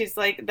with him. She's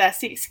like, that's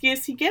the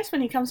excuse he gives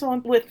when he comes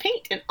home with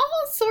paint in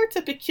all sorts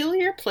of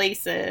peculiar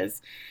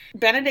places.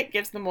 Benedict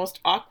gives the most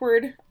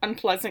awkward,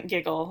 unpleasant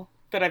giggle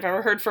that I've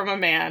ever heard from a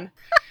man.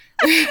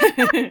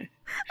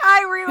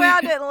 I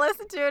rewound it and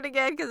listened to it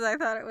again because I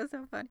thought it was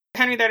so funny.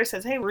 Henry Darter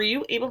says, hey, were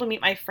you able to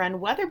meet my friend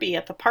Weatherby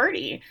at the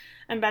party?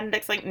 And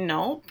Benedict's like,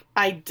 nope,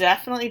 I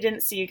definitely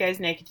didn't see you guys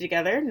naked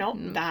together. Nope,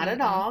 not at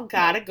all.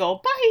 Gotta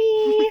go.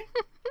 Bye.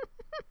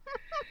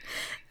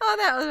 Oh,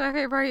 that was my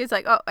favorite part. He's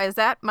like, oh, is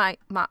that my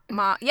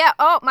mom? Yeah,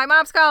 oh, my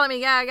mom's calling me.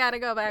 Yeah, I gotta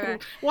go. Bye-bye.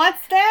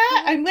 What's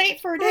that? I'm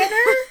late for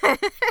dinner.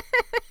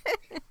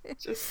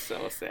 Just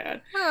so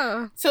sad.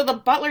 Oh. So the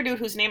butler dude,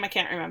 whose name I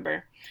can't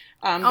remember.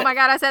 Oh my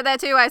God, I said that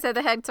too. I said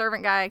the head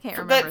servant guy. I can't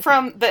remember.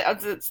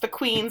 It's the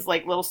queen's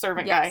like little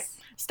servant guy.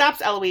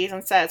 Stops Eloise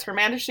and says, Her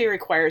Majesty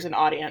requires an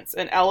audience.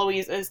 And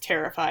Eloise is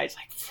terrified. She's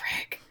like,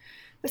 frick,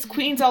 this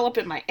queen's all up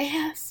in my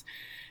ass.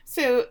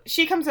 So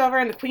she comes over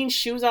and the queen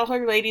shoos all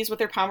her ladies with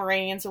their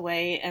Pomeranians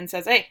away and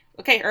says, hey,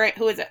 okay, all right,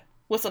 who is it?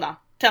 Whistle now.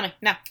 Tell me,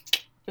 now.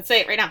 Let's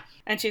say it right now.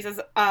 And she says,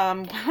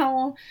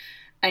 well,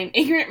 I'm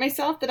ignorant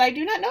myself that I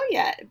do not know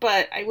yet,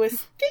 but I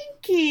was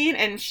thinking.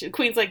 And the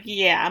queen's like,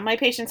 yeah, my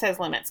patience has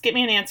limits. Get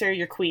me an answer.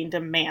 Your queen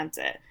demands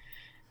it.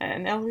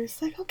 And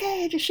Eloise's like,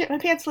 okay, I just shit my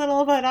pants a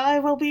little, but I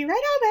will be right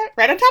on it.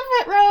 Right on top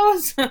of it,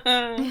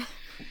 Rose.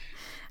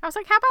 I was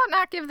like, how about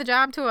not give the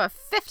job to a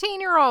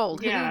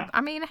 15-year-old? Yeah.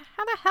 I mean,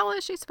 how the hell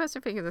is she supposed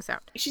to figure this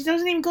out? She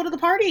doesn't even go to the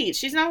party.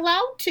 She's not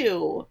allowed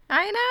to.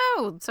 I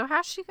know. So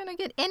how's she going to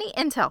get any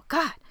intel?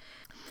 God.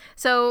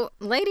 So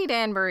Lady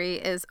Danbury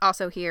is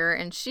also here,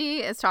 and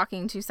she is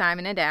talking to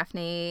Simon and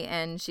Daphne,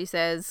 and she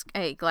says,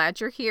 hey, glad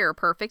you're here.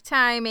 Perfect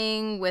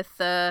timing with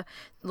the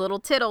little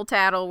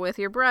tittle-tattle with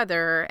your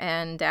brother.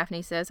 And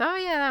Daphne says, oh,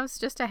 yeah, that was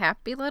just a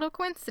happy little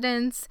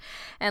coincidence.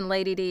 And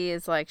Lady D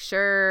is like,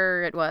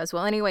 sure, it was.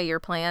 Well, anyway, your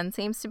plan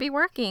seems to be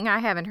working. I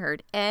haven't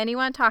heard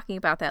anyone talking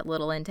about that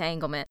little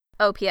entanglement.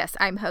 Oh, P.S.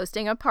 I'm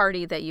hosting a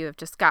party that you have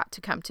just got to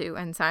come to.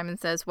 And Simon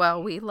says,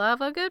 well, we love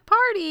a good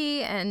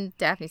party. And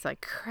Daphne's like,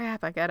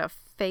 crap, I gotta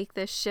fake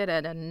this shit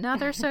at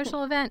another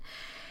social event.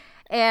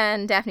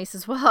 And Daphne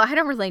says, well, I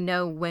don't really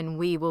know when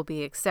we will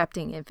be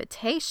accepting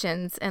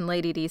invitations. And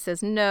Lady D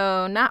says,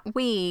 no, not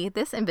we.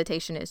 This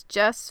invitation is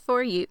just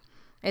for you.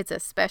 It's a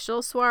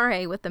special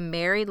soiree with the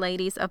married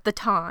ladies of the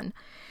Ton.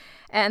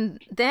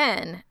 And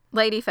then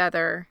Lady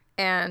Feather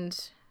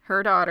and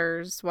her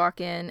daughters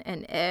walk in,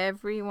 and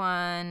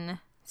everyone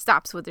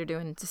stops what they're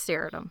doing to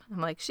stare at them.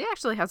 I'm like, she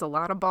actually has a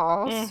lot of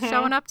balls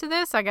showing up to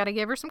this. I got to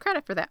give her some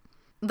credit for that.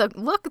 The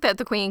look that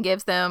the queen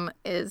gives them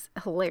is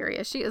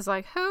hilarious. She is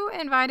like, who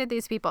invited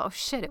these people? Oh,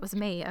 shit, it was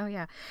me. Oh,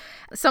 yeah.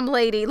 Some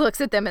lady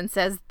looks at them and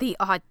says, the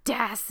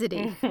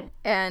audacity.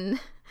 And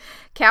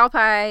Cow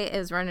Pie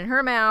is running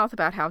her mouth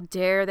about how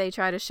dare they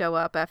try to show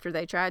up after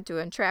they tried to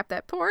entrap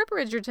that poor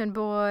Bridgerton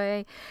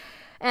boy.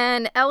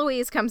 And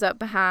Eloise comes up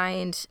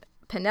behind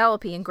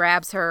Penelope and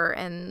grabs her,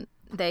 and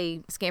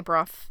they scamper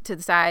off to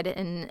the side,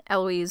 and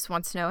Eloise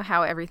wants to know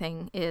how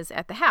everything is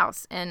at the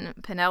house. And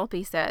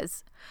Penelope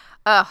says,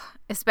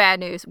 it's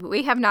bad news.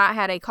 We have not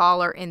had a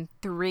caller in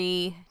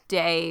 3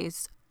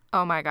 days.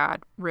 Oh my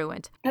God,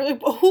 ruined. Who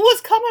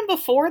was coming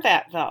before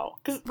that, though?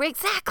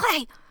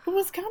 Exactly. Who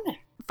was coming?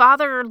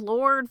 Father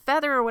Lord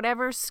Feather or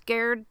whatever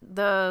scared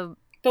the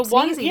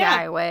sneezy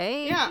guy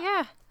away.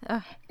 Yeah.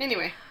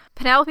 Anyway.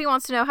 Penelope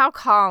wants to know how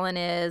Colin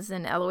is,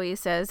 and Eloise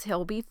says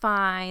he'll be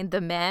fine.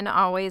 The men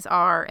always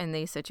are in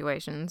these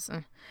situations.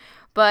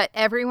 But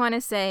everyone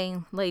is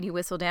saying Lady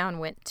Whistledown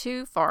went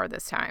too far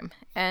this time.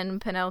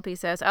 And Penelope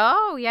says,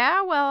 oh,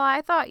 yeah, well,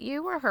 I thought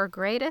you were her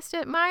greatest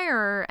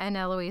admirer. And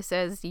Eloise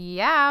says,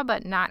 yeah,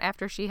 but not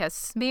after she has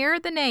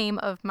smeared the name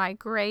of my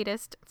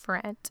greatest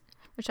friend,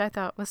 which I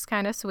thought was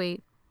kind of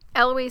sweet.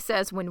 Eloise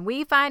says, when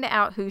we find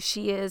out who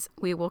she is,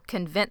 we will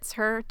convince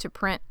her to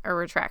print a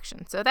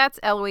retraction. So that's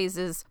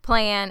Eloise's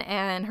plan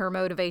and her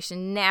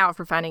motivation now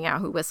for finding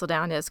out who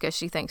Whistledown is, because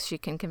she thinks she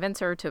can convince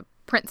her to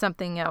print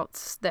something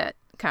else that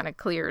kind of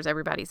clears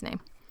everybody's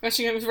name. Well,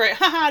 she comes right,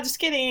 haha, just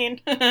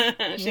kidding.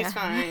 She's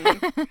fine.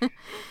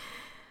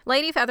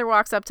 Lady Feather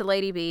walks up to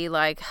Lady B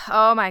like,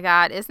 oh my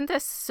God, isn't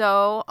this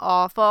so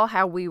awful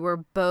how we were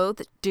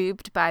both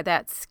duped by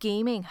that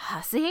scheming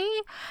hussy?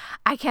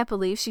 I can't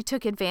believe she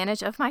took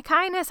advantage of my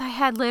kindness. I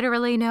had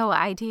literally no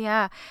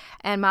idea.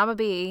 And Mama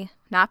B,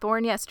 not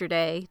born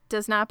yesterday,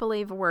 does not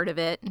believe a word of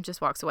it and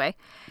just walks away.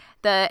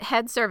 The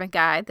head servant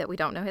guy, that we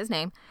don't know his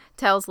name,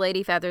 tells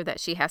Lady Feather that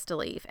she has to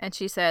leave. And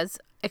she says,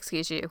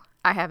 excuse you,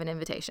 I have an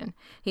invitation.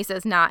 He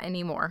says, not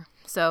anymore.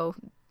 So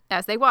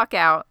as they walk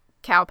out,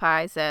 Cow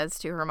Pie says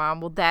to her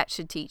mom, well, that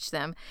should teach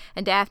them.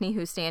 And Daphne,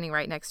 who's standing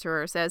right next to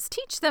her, says,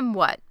 teach them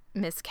what,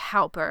 Miss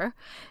Cowper?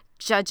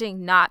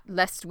 Judging not,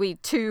 lest we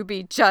too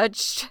be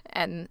judged.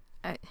 And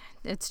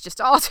it's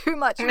just all too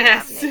much.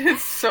 Yes,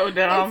 it's so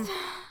dumb.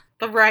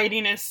 The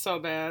writing is so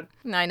bad.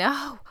 I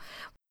know.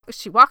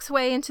 She walks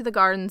away into the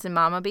gardens, and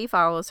Mama B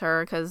follows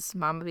her because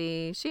Mama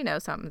B, she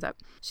knows something's up.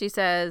 She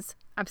says,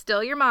 I'm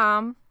still your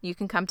mom. You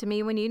can come to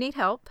me when you need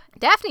help.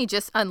 Daphne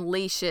just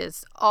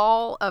unleashes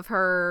all of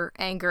her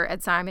anger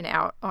at Simon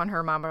out on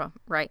her mama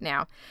right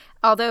now.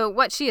 Although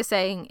what she is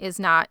saying is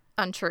not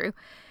untrue.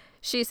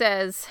 She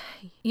says,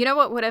 you know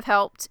what would have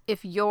helped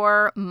if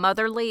your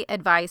motherly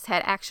advice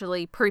had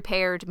actually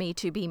prepared me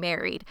to be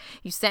married.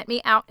 You sent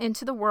me out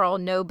into the world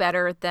no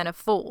better than a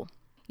fool.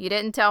 You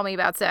didn't tell me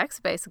about sex,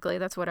 basically.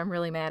 That's what I'm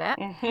really mad at.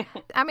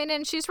 I mean,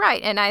 and she's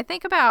right. And I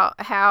think about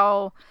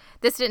how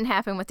this didn't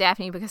happen with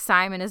Daphne because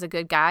Simon is a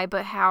good guy,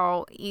 but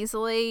how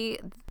easily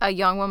a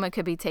young woman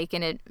could be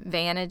taken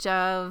advantage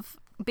of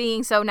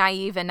being so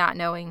naive and not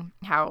knowing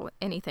how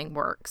anything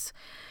works.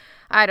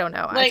 I don't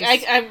know. Like,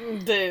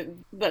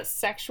 the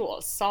sexual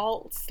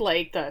assaults,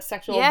 like the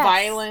sexual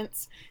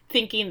violence,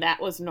 thinking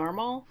that was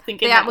normal,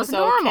 thinking that was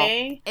normal.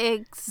 Okay.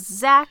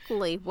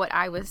 Exactly what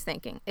I was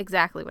thinking.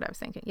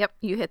 Yep,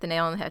 you hit the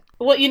nail on the head.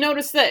 Well, you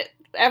notice that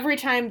every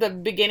time the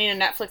beginning of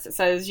Netflix it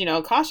says, you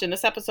know, caution,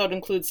 this episode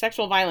includes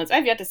sexual violence.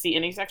 I've yet to see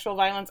any sexual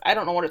violence. I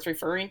don't know what it's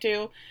referring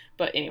to,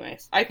 but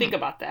anyways, I think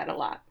about that a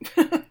lot.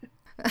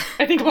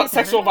 I think about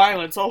sexual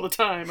violence all the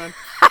time.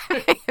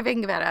 I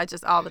think about it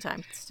just all the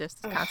time. It's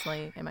just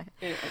constantly in my head.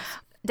 Anyways.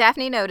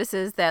 Daphne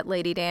notices that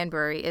Lady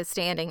Danbury is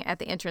standing at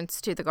the entrance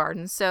to the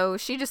garden, so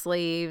she just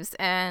leaves,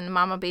 and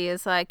Mama B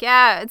is like,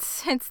 yeah,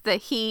 it's the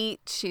heat.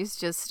 She's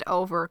just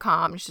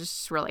overcome. She's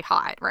just really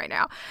hot right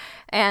now.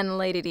 And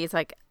Lady D is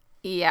like,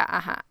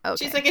 yeah,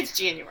 okay. She's like, it's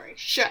January.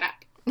 Shut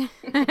up.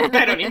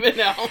 I don't even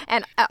know.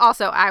 And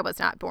also, I was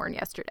not born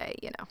yesterday,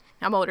 you know.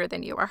 I'm older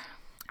than you are,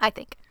 I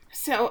think.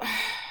 So...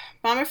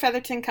 Mama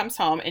Featherton comes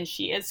home and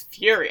she is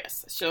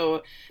furious.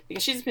 So,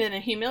 because she's been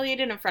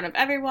humiliated in front of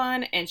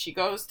everyone, and she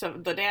goes to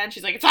the dad and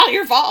she's like, it's all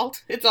your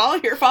fault. It's all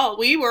your fault.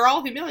 We were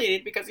all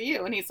humiliated because of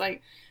you. And he's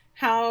like,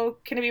 how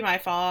can it be my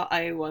fault?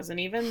 I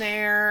wasn't even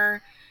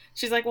there.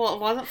 She's like, well,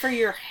 it wasn't for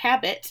your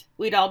habit.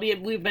 We've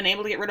been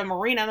able to get rid of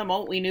Marina the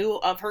moment we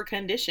knew of her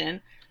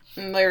condition.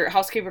 And their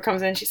housekeeper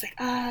comes in and she's like,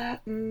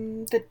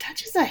 the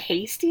Duchess of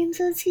Hastings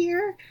is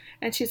here.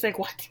 And she's like,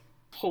 what?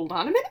 Hold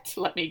on a minute,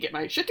 let me get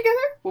my shit together.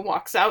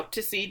 Walks out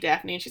to see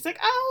Daphne, and she's like,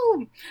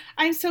 oh,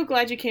 I'm so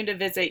glad you came to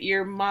visit.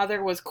 Your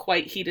mother was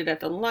quite heated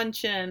at the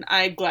luncheon.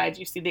 I'm glad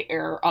you see the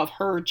error of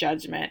her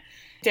judgment.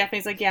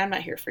 Daphne's like, yeah, I'm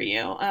not here for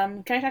you.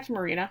 Can I talk to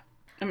Marina?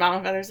 And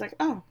Mama Feather's like,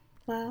 oh,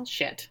 well,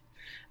 shit.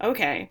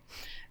 Okay.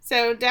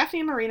 So Daphne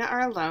and Marina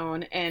are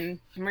alone, and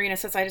Marina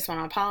says, I just want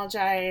to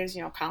apologize.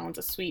 You know, Colin's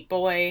a sweet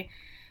boy.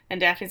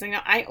 And Daphne's like, no,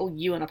 I owe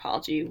you an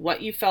apology.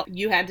 What you felt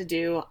you had to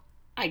do,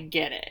 I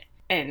get it.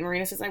 And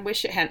Marina says, I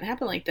wish it hadn't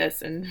happened like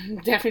this.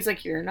 And Daphne's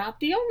like, you're not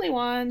the only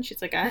one.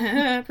 She's like,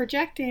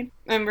 projecting.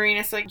 And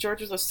Marina's like, George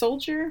was a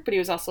soldier, but he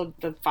was also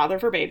the father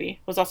of her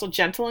baby. Was also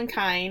gentle and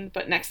kind.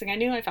 But next thing I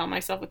knew, I found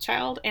myself a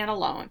child and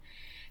alone.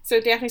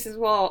 So Daphne says,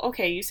 well,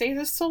 okay, you say he's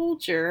a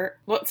soldier.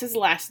 What's his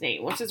last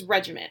name? What's his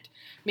regiment?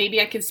 Maybe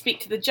I can speak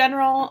to the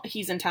general.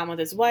 He's in town with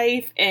his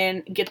wife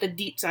and get the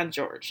deets on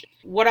George.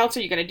 What else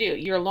are you going to do?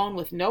 You're alone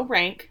with no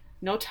rank,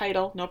 no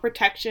title, no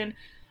protection,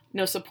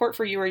 no support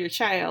for you or your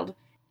child.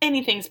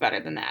 Anything's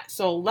better than that.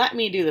 So let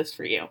me do this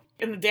for you.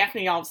 And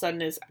Daphne all of a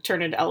sudden is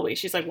turned into Eloise.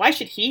 She's like, why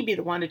should he be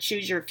the one to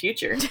choose your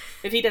future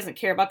if he doesn't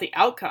care about the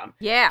outcome?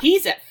 Yeah.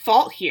 He's at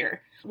fault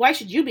here. Why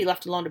should you be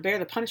left alone to bear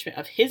the punishment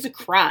of his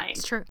crime?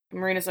 It's true.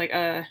 Marina's like,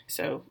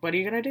 so what are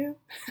you going to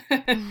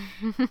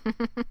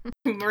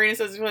do? Marina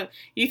says, well,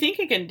 you think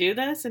you can do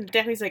this? And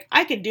Daphne's like,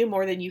 I can do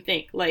more than you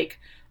think. Like,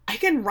 I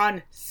can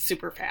run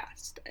super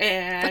fast.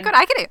 And look what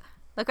I can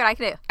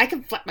do. I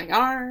can flap my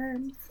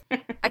arms.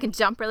 I can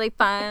jump really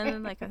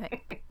fun. Like,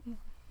 okay.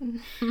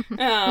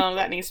 Oh,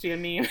 that needs to be a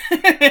meme.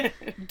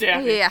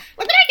 Daphne. Yeah.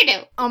 What did I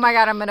do? Oh my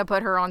God, I'm gonna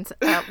put her on.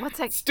 What's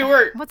that?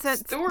 Stuart. What's that?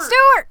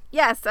 Stuart.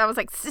 Yes, I was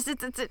like,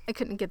 I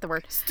couldn't get the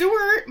word.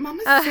 Stuart,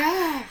 Mama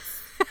says.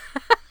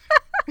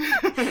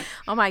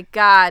 Oh my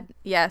God.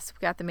 Yes, we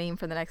got the meme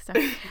for the next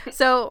time.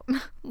 So,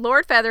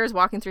 Lord Feather is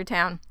walking through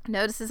town,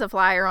 notices a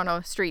flyer on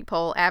a street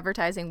pole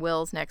advertising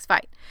Will's next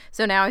fight.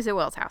 So now he's at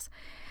Will's house.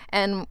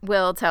 And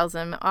Will tells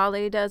him all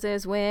he does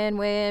is win,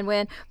 win,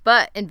 win.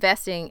 But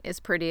investing is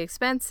pretty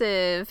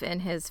expensive in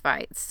his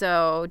fights.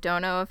 So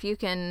don't know if you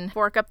can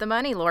fork up the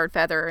money, Lord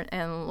Feather.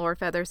 And Lord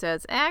Feather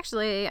says,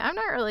 actually, I'm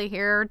not really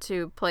here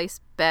to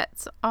place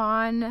bets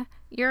on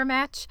your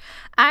match.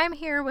 I'm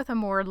here with a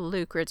more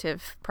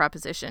lucrative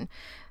proposition.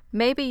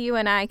 Maybe you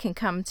and I can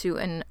come to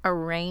an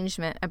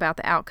arrangement about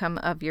the outcome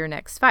of your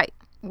next fight.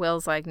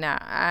 Will's like, nah,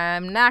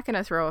 I'm not going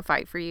to throw a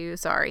fight for you.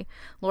 Sorry.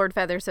 Lord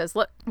Feather says,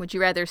 look, would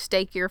you rather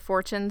stake your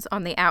fortunes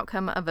on the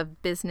outcome of a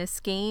business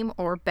scheme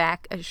or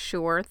back a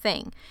sure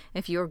thing?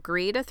 If you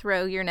agree to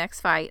throw your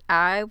next fight,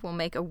 I will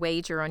make a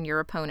wager on your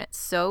opponent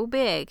so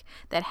big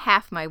that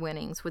half my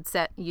winnings would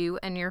set you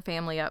and your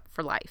family up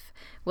for life.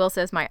 Will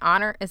says, my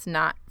honor is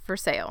not for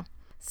sale.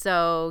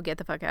 So get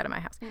the fuck out of my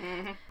house.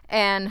 Mm-hmm.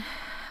 And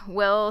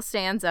Will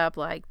stands up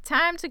like,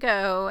 time to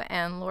go.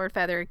 And Lord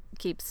Feather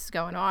keeps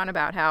going on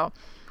about how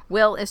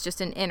Will is just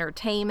an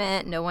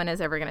entertainment. No one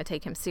is ever going to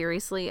take him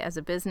seriously as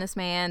a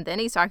businessman. Then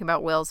he's talking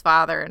about Will's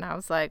father. And I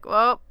was like,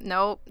 well,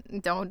 no,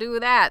 don't do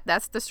that.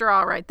 That's the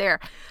straw right there.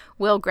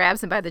 Will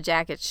grabs him by the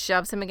jacket,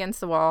 shoves him against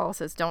the wall,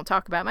 says, don't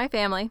talk about my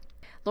family.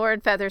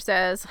 Lord Feather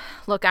says,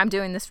 look, I'm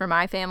doing this for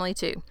my family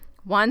too.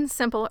 One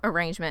simple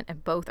arrangement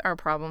and both our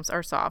problems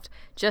are solved.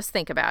 Just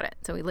think about it.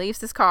 So he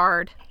leaves his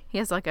card. He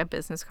has like a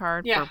business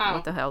card for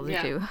what the hell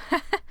to do.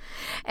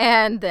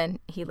 And then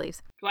he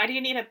leaves. Why do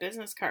you need a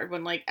business card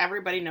when like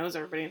everybody knows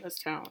everybody in this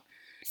town?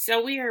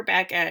 So we are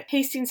back at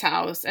Hastings'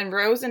 house, and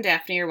Rose and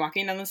Daphne are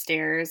walking down the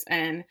stairs,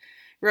 and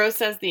Rose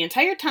says the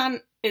entire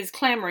town is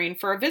clamoring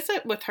for a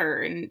visit with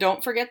her, and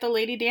don't forget the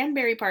Lady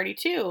Danbury party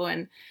too.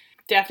 And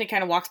Daphne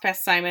kind of walks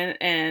past Simon,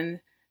 and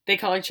they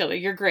call each other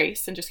your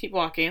Grace, and just keep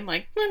walking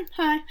like,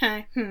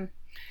 hi.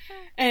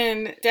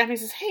 And Daphne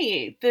says,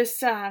 hey,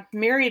 this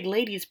married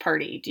ladies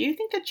party, do you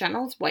think the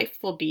general's wife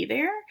will be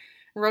there?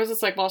 Rose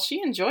is like, well,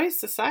 she enjoys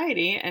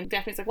society. And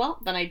Daphne's like, well,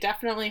 then I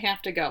definitely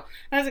have to go.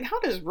 And I was like, how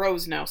does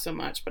Rose know so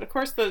much? But of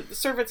course, the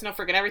servants know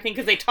freaking everything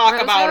because they talk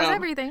Rose about knows them.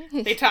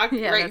 Everything. They talk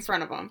right in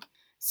front of them.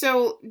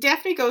 So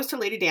Daphne goes to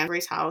Lady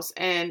Danbury's house,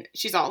 and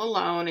she's all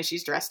alone, and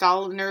she's dressed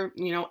all in her,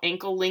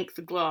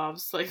 ankle-length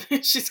gloves. Like,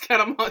 she's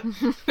got them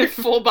on, they're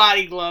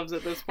full-body gloves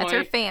at this point.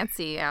 That's her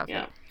fancy outfit.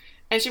 Yeah.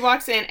 And she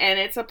walks in, and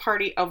it's a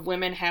party of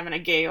women having a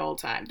gay old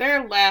time.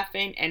 They're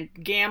laughing and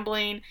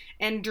gambling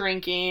and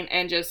drinking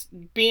and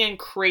just being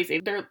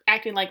crazy. They're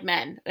acting like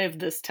men of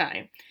this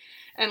time.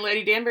 And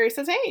Lady Danbury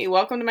says, hey,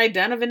 welcome to my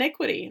den of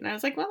iniquity. And I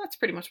was like, well, that's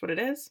pretty much what it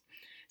is.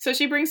 So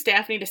she brings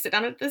Daphne to sit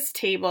down at this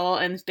table,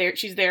 and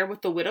she's there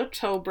with the widow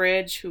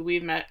Trowbridge, who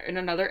we met in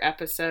another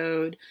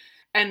episode.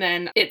 And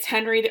then it's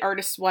Henry, the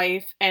artist's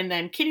wife, and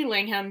then Kitty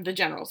Langham, the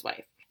general's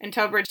wife. And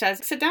Trowbridge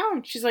says, sit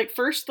down. She's like,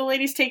 first the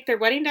ladies take their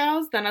wedding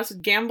vows, then us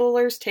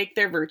gamblers take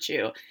their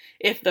virtue.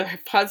 If the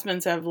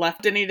husbands have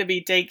left any to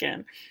be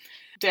taken.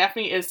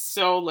 Daphne is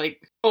so,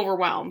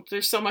 overwhelmed.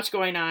 There's so much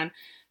going on.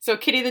 So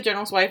Kitty, the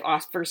general's wife,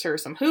 offers her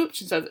some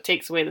hooch and says it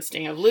takes away the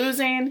sting of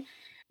losing.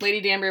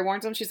 Lady Danbury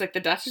warns them. She's like, the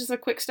Duchess is a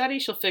quick study.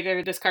 She'll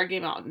figure this card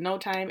game out in no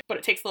time, but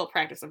it takes a little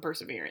practice and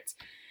perseverance.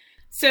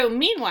 So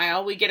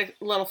meanwhile, we get a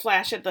little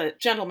flash at the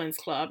gentleman's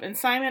club, and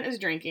Simon is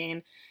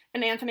drinking.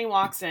 And Anthony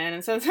walks in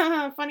and says,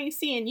 funny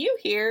seeing you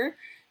here.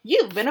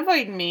 You've been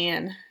avoiding me.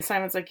 And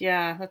Simon's like,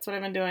 yeah, that's what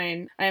I've been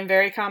doing. I am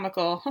very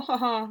comical.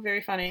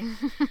 Very funny.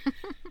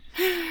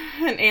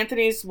 And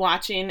Anthony's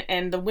watching,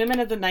 and the women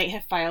of the night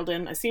have filed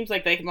in. It seems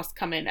like they must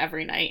come in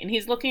every night. And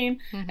he's looking,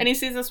 and he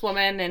sees this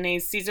woman, and he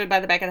sees her by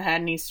the back of the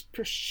head, and he's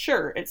for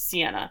sure it's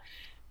Sienna.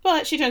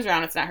 But she turns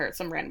around, it's not her, it's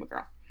some random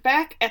girl.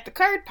 Back at the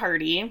card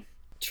party,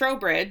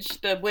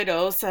 Trowbridge, the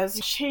widow, says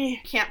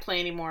she can't play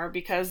anymore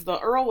because the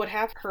Earl would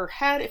have her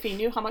head if he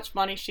knew how much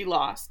money she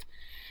lost.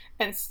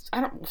 And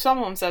some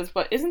of them says,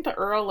 but isn't the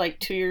Earl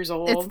 2 years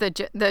old?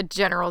 It's the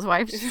general's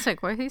wife. She's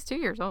like, well, he's 2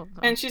 years old.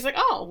 And she's like,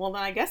 oh, well,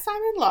 then I guess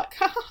I'm in luck.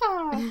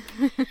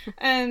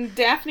 And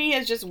Daphne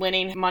is just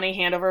winning money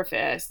hand over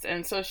fist.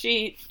 And so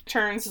she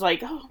turns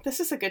oh, this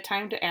is a good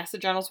time to ask the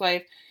general's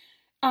wife,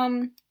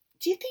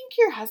 do you think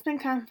your husband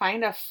can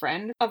find a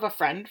friend of a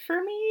friend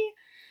for me?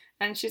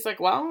 And she's like,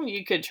 well,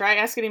 you could try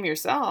asking him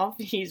yourself.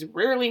 He's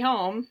rarely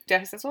home.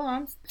 Daphne says, well,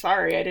 I'm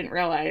sorry, I didn't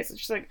realize. And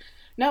she's like,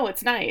 no,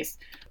 it's nice.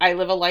 I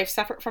live a life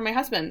separate from my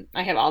husband.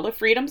 I have all the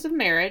freedoms of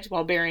marriage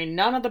while bearing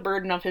none of the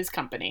burden of his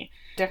company.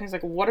 Daphne's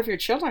like, what of your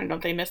children?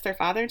 Don't they miss their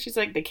father? And she's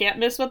like, they can't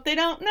miss what they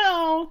don't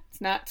know.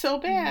 It's not so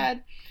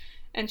bad.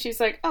 And she's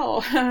like,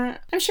 oh,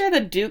 I'm sure the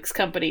Duke's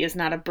company is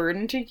not a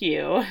burden to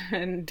you.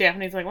 And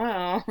Daphne's like,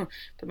 well, at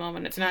the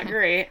moment it's not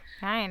great.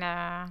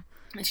 Kinda.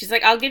 And she's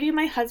like, I'll give you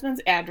my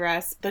husband's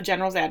address, the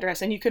general's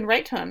address, and you can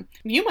write to him.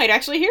 You might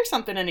actually hear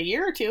something in a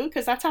year or two,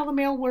 because that's how the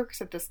mail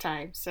works at this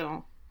time.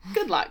 So,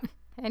 good luck.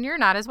 And you're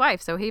not his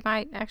wife, so he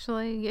might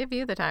actually give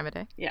you the time of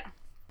day. Yeah.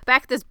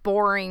 Back at this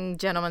boring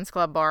gentleman's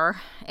club bar,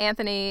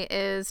 Anthony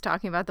is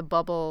talking about the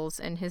bubbles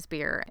in his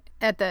beer.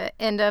 At the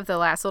end of the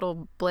last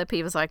little blip,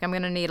 he was like, I'm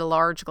going to need a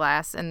large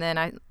glass. And then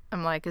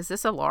I'm like, is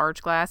this a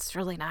large glass? It's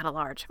really not a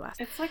large glass.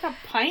 It's like a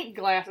pint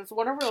glass. It's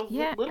whatever those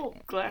little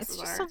glasses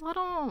are. It's just a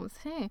little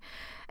thing.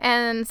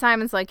 And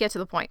Simon's like, get to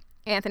the point.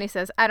 Anthony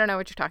says, I don't know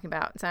what you're talking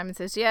about. Simon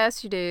says,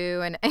 yes, you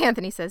do. And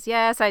Anthony says,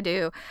 yes, I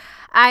do.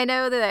 I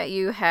know that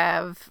you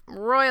have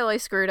royally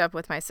screwed up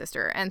with my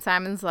sister. And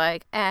Simon's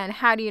like, and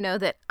how do you know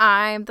that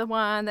I'm the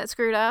one that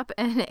screwed up?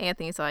 And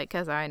Anthony's like,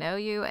 because I know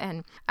you.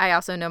 And I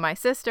also know my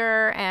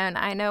sister. And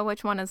I know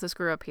which one is the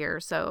screw up here.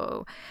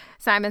 So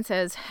Simon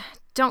says,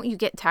 don't you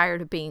get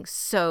tired of being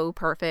so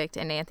perfect?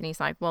 And Anthony's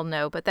like, well,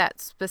 no, but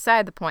that's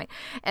beside the point.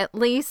 At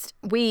least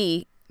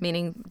we,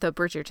 meaning the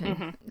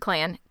Bridgerton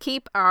clan,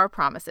 keep our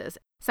promises.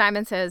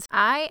 Simon says,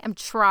 I am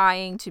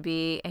trying to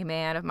be a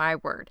man of my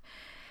word.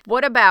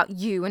 What about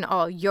you and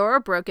all your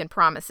broken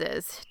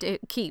promises to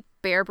keep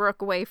Bearbrook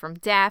away from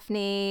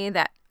Daphne,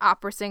 that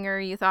opera singer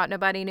you thought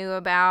nobody knew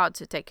about,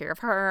 to take care of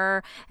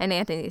her? And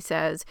Anthony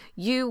says,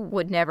 you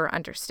would never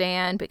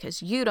understand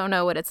because you don't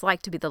know what it's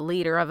like to be the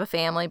leader of a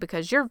family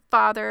because your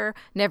father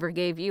never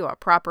gave you a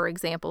proper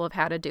example of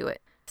how to do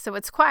it. So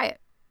it's quiet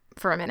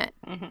for a minute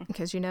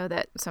because you know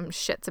that some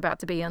shit's about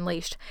to be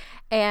unleashed.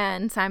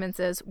 And Simon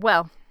says,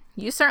 well,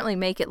 you certainly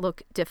make it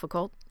look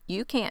difficult.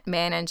 You can't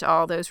manage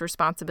all those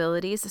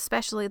responsibilities,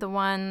 especially the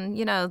one,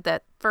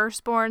 that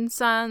firstborn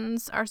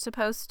sons are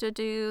supposed to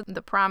do,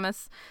 the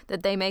promise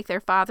that they make their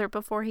father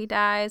before he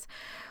dies.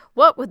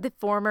 What would the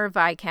former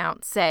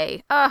Viscount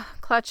say?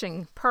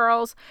 Clutching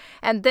pearls.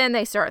 And then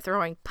they start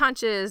throwing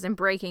punches and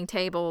breaking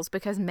tables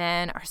because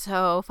men are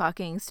so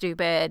fucking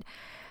stupid.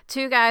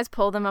 Two guys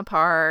pull them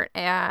apart,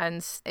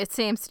 and it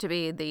seems to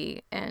be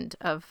the end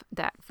of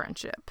that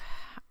friendship.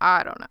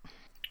 I don't know.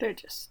 They're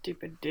just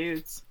stupid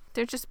dudes.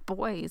 They're just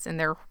boys and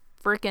they're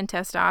freaking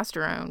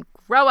testosterone.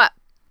 Grow up.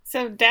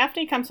 So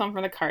Daphne comes home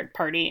from the card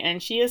party,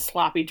 and she is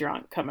sloppy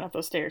drunk coming up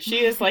those stairs.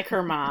 She is like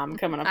her mom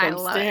coming up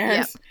those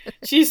stairs. Yep.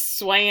 She's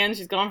swaying.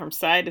 She's going from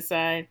side to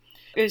side.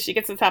 As she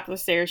gets to the top of the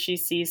stairs, she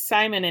sees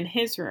Simon in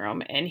his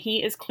room, and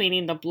he is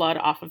cleaning the blood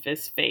off of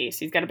his face.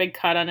 He's got a big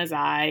cut on his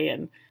eye,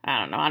 and I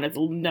don't know, on his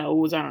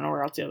nose. I don't know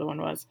where else the other one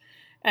was.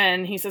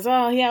 And he says,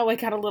 oh, yeah, we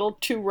got a little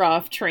too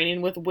rough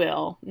training with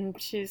Will. And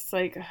she's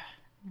like,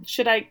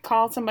 should I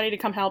call somebody to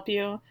come help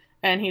you?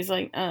 And he's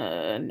like,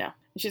 no.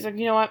 She's like,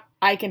 you know what?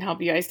 I can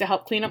help you. I used to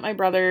help clean up my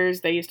brothers.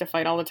 They used to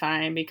fight all the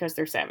time because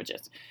they're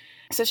savages.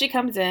 So she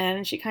comes in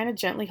and she kind of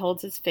gently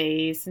holds his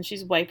face and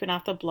she's wiping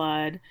off the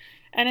blood.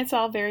 And it's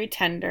all very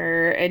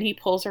tender. And he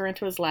pulls her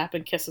into his lap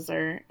and kisses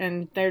her.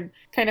 And they're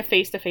kind of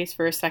face to face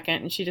for a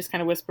second. And she just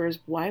kind of whispers,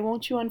 why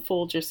won't you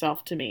unfold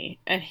yourself to me?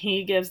 And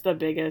he gives the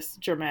biggest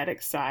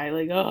dramatic sigh.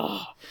 Like,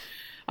 oh,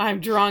 I'm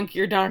drunk.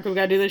 You're drunk. We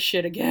got to do this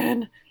shit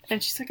again.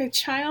 And she's like, a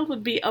child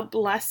would be a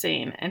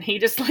blessing. And he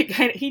just like,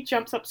 he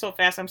jumps up so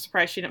fast, I'm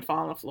surprised she didn't fall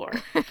on the floor.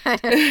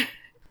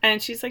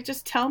 And she's like,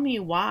 just tell me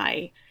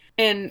why.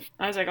 And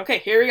I was like, okay,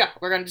 here we go.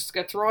 We're going to just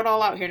throw it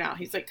all out here now.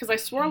 He's like, because I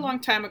swore a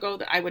long time ago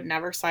that I would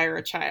never sire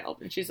a child.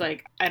 And she's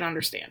like, I don't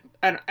understand.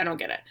 I don't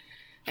get it.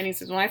 And he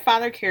says, well, my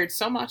father cared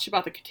so much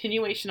about the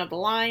continuation of the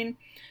line.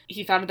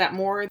 He thought of that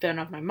more than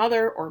of my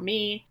mother or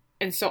me.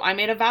 And so I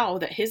made a vow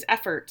that his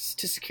efforts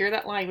to secure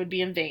that line would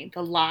be in vain.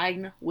 The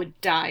line would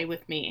die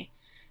with me.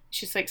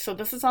 She's like, so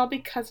this is all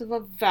because of a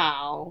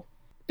vow.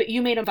 But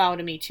you made a vow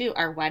to me too.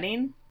 Our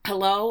wedding.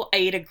 Hello, I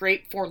ate a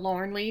grape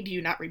forlornly. Do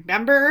you not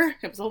remember?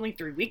 It was only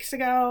 3 weeks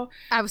ago.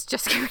 I was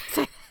just going to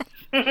say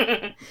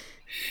that.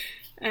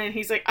 And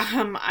he's like,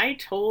 I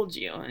told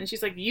you. And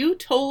she's like, you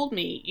told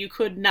me you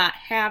could not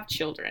have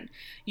children.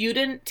 You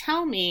didn't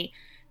tell me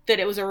that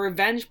it was a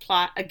revenge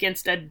plot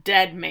against a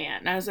dead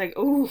man. And I was like,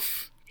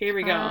 oof, here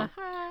we go.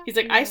 He's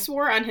like, I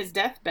swore on his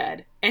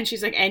deathbed. And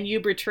she's like, and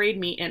you betrayed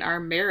me in our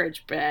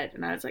marriage bed.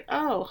 And I was like,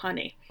 oh,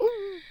 honey.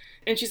 Ooh.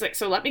 And she's like,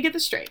 so let me get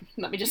this straight.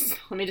 Let me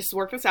just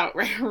work this out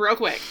real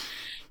quick.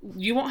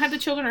 You won't have the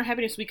children or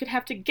happiness we could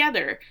have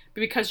together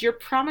because you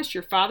promised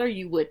your father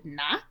you would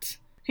not.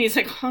 He's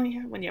like, oh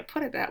yeah, when you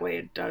put it that way,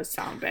 it does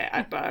sound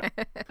bad. But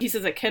he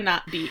says it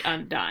cannot be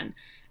undone.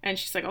 And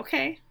she's like,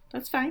 okay,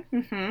 that's fine.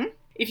 Mm-hmm.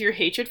 If your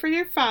hatred for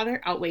your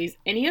father outweighs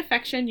any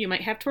affection you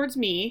might have towards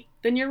me,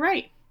 then you're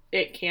right.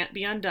 It can't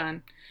be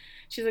undone.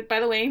 She's like, by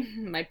the way,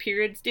 my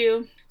period's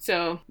due,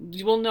 so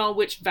you will know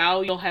which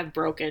vow you'll have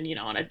broken, in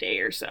a day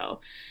or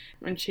so.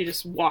 And she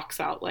just walks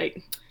out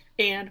like,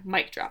 and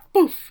mic drop.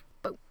 Poof.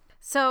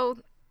 So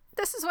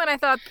this is when I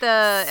thought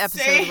the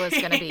episode was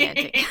going to be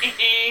ending.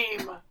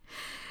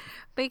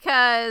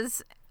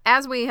 Because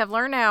as we have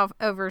learned now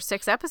over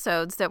 6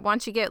 episodes, that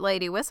once you get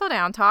Lady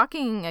Whistledown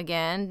talking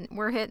again,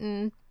 we're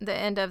hitting the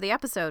end of the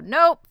episode.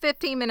 Nope,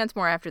 15 minutes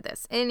more after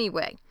this.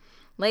 Anyway.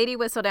 Lady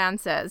Whistledown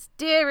says,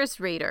 dearest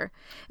reader,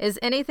 is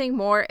anything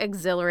more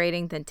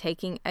exhilarating than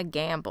taking a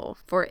gamble?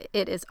 For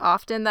it is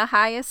often the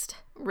highest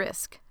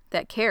risk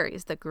that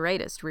carries the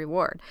greatest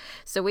reward.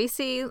 So we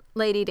see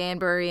Lady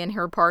Danbury in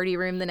her party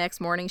room the next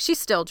morning. She's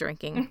still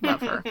drinking.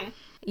 Love her.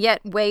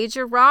 Yet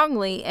wager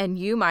wrongly, and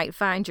you might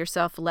find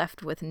yourself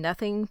left with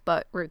nothing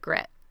but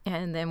regret.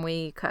 And then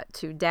we cut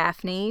to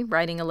Daphne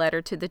writing a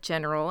letter to the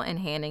general and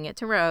handing it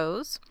to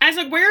Rose. I was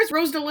like, where is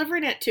Rose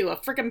delivering it to? A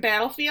freaking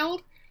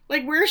battlefield?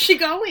 Like, where is she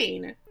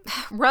going?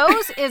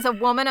 Rose is a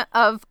woman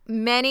of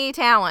many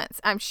talents.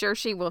 I'm sure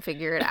she will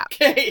figure it out.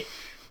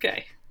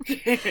 Okay.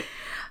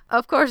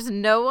 Of course,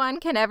 no one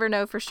can ever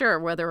know for sure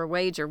whether a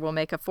wager will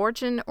make a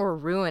fortune or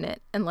ruin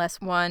it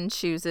unless one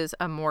chooses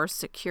a more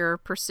secure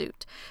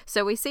pursuit.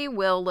 So we see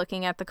Will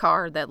looking at the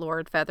card that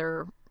Lord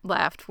Feather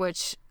left,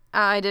 which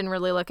I didn't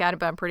really look at it,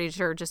 but I'm pretty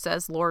sure it just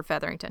says Lord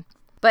Featherington.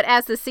 But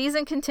as the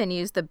season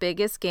continues, the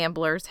biggest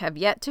gamblers have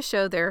yet to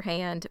show their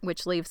hand,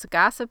 which leaves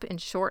gossip in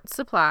short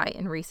supply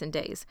in recent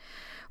days.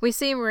 We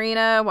see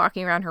Marina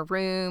walking around her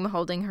room,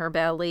 holding her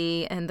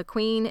belly, and the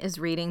Queen is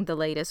reading the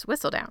latest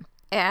Whistledown.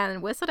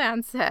 And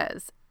Whistledown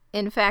says,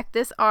 in fact,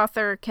 this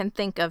author can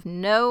think of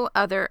no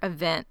other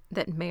event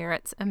that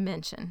merits a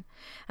mention.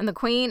 And the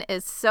Queen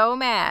is so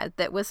mad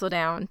that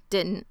Whistledown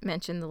didn't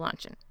mention the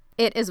luncheon.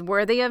 It is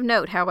worthy of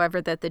note,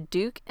 however, that the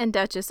Duke and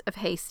Duchess of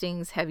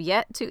Hastings have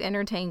yet to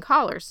entertain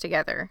callers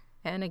together.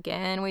 And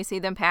again, we see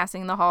them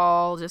passing the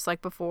hall just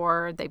like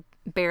before, they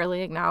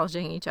barely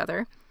acknowledging each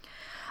other.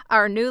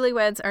 Our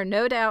newlyweds are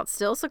no doubt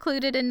still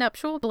secluded in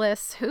nuptial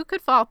bliss. Who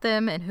could fault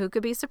them, and who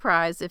could be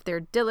surprised if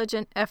their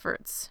diligent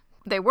efforts,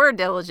 they were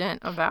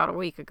diligent about a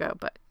week ago,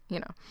 but,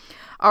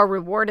 are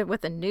rewarded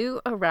with a new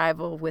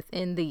arrival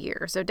within the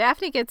year. So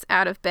Daphne gets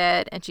out of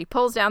bed and she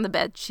pulls down the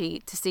bed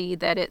sheet to see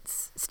that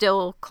it's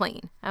still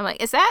clean. I'm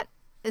like, is that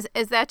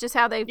Is that just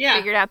how they Yeah,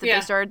 figured out that yeah.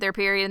 they started their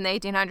period in the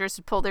 1800s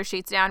to pull their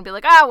sheets down and be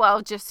like, oh,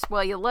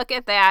 well, you look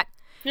at that.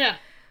 Yeah.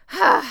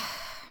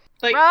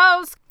 Like,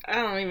 Rose. I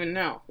don't even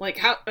know. Like,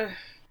 how...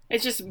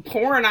 it's just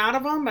pouring out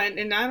of them,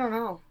 and I don't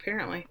know,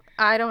 apparently.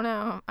 I don't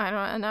know.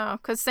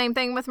 Because same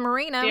thing with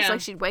Marina. It's Yeah.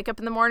 like she'd wake up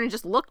in the morning and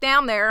just look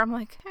down there. I'm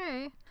like,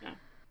 hey.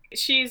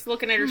 She's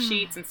looking at her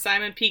sheets, and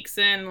Simon peeks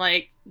in,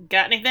 like,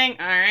 got anything?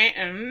 All right,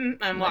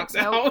 and walks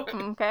out.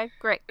 Okay,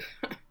 great.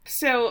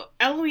 So,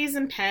 Eloise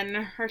and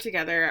Penn are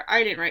together.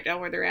 I didn't write down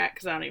where they're at,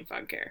 because I don't even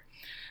fucking care.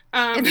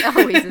 In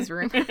Eloise's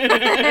room.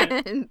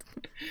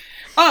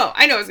 Oh,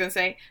 I know what I was going to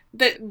say.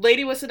 The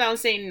Lady Whistledown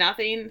saying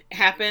nothing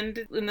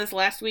happened in this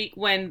last week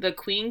when the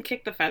Queen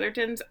kicked the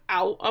Feathertons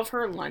out of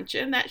her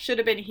luncheon. That should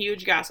have been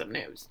huge gossip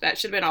news. That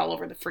should have been all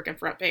over the freaking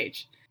front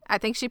page. I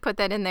think she put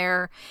that in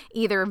there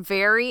either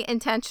very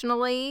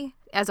intentionally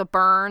as a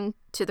burn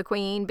to the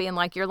Queen, being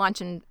like, your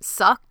luncheon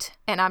sucked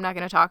and I'm not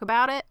going to talk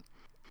about it.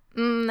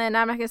 And I'm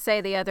not going to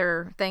say the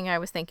other thing I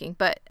was thinking.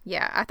 But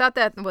yeah, I thought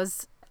that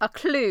was a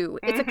clue.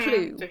 It's a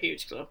clue. It's a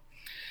huge clue.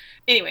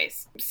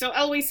 Anyways, so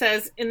Eloise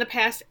says, in the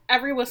past,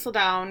 every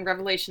Whistledown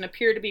revelation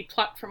appeared to be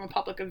plucked from a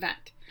public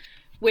event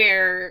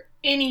where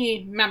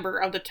any member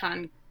of the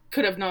ton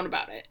could have known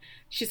about it.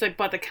 She's like,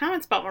 but the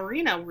comments about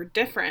Marina were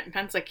different. And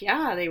Penn's like,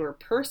 yeah, they were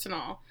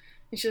personal.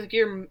 And she's like,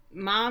 your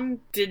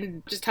mom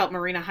didn't just help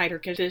Marina hide her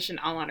condition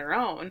all on her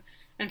own.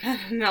 And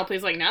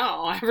Penelope's like,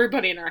 no,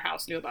 everybody in our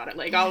house knew about it.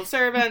 Like, all the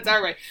servants,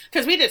 everybody.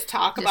 Because we just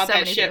talk about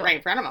that shit right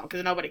in front of them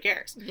because nobody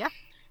cares. Yeah.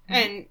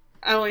 And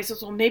Eloise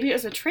says, well, maybe it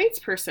was a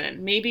tradesperson.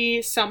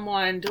 Maybe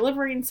someone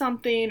delivering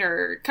something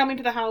or coming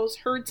to the house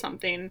heard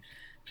something.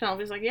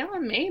 Penelope's like, yeah,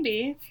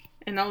 maybe.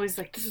 And Eloise's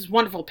like, this is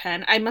wonderful,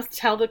 Penn. I must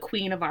tell the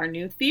Queen of our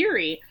new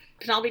theory.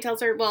 Penelope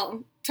tells her,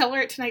 well, tell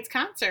her at tonight's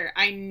concert.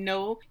 I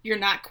know you're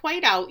not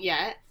quite out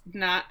yet.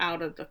 Not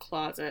out of the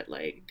closet,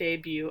 like,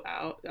 debut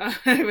out.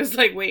 I was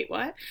like, wait,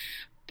 what?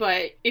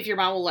 But if your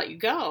mom will let you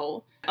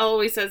go,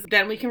 Eloise says,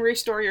 then we can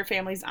restore your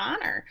family's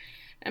honor.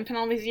 And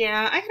Penelope's,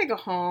 yeah, I gotta go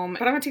home,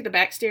 but I'm gonna take the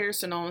back stairs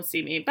so no one will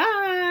see me.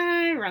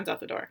 Bye! Runs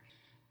out the door.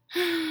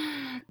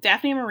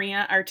 Daphne and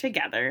Maria are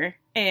together,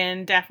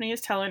 and Daphne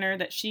is telling her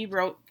that she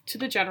wrote to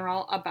the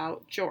general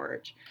about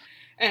George.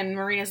 And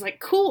Marina's like,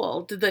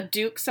 cool, did the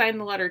Duke sign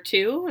the letter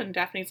too? And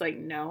Daphne's like,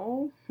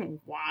 no.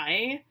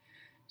 Why?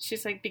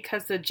 She's like,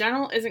 because the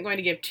general isn't going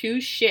to give two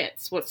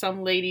shits what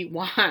some lady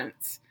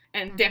wants.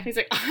 And Daphne's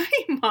like,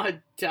 I'm a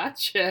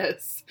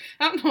duchess.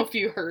 I don't know if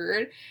you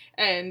heard.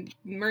 And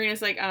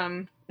Marina's like,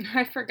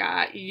 I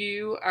forgot.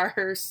 You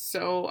are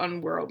so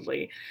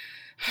unworldly.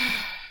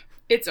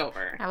 It's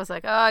over. I was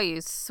like, oh,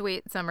 you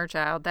sweet summer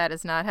child. That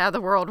is not how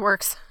the world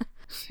works.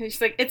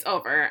 She's like, it's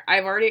over.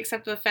 I've already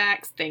accepted the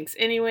facts. Thanks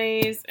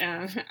anyways.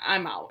 And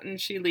I'm out. And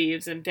she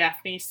leaves. And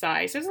Daphne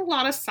sighs. There's a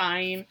lot of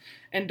sighing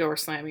and door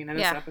slamming in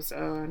this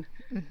episode.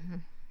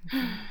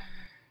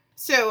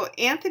 So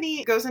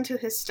Anthony goes into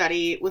his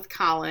study with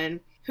Colin,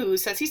 who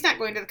says he's not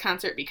going to the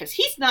concert because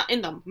he's not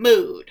in the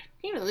mood.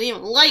 He doesn't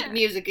even like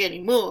music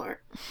anymore.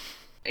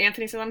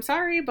 Anthony says, I'm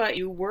sorry, but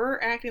you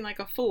were acting like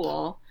a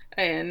fool.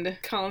 And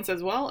Colin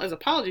says, well, as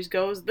apologies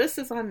goes, this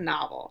is a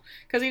novel.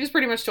 Because he just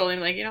pretty much told him,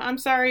 like, I'm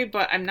sorry,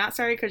 but I'm not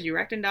sorry because you were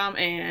acting dumb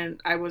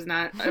and I was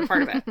not a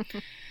part of it.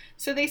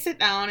 So they sit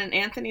down and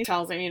Anthony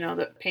tells him,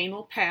 that pain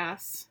will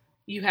pass.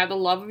 You have the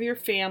love of your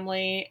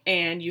family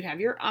and you have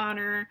your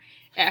honor.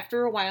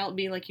 After a while, it'll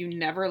be like you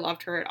never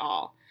loved her at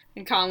all.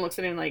 And Colin looks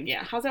at him like,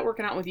 yeah, how's that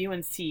working out with you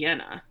and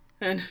Sienna?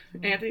 And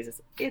Anthony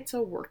says, it's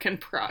a work in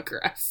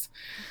progress.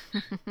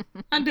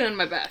 I'm doing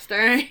my best, all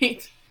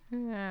right?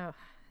 Yeah.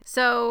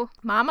 So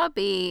Mama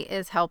B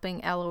is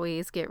helping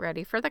Eloise get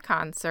ready for the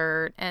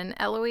concert, and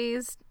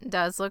Eloise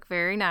does look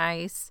very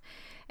nice.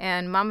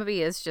 And Mama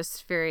B is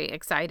just very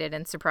excited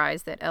and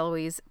surprised that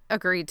Eloise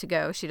agreed to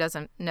go. She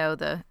doesn't know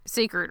the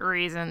secret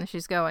reason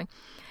she's going.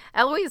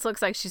 Eloise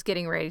looks like she's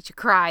getting ready to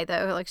cry,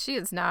 though. Like, she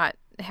is not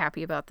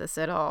happy about this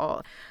at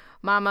all.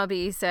 Mama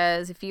B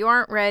says, if you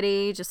aren't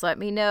ready, just let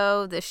me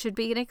know. This should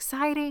be an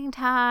exciting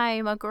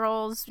time, a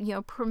girl's,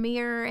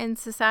 premiere in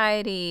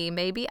society.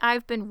 Maybe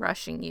I've been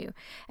rushing you.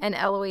 And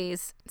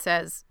Eloise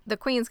says, the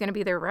Queen's going to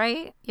be there,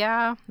 right?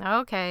 Yeah,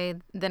 okay,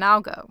 then I'll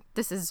go.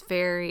 This is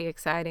very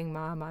exciting,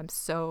 Mom. I'm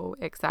so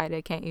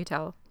excited. Can't you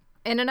tell?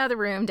 In another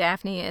room,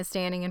 Daphne is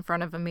standing in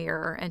front of a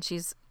mirror, and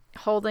she's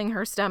holding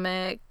her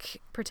stomach,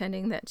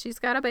 pretending that she's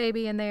got a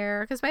baby in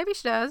there, because maybe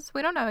she does.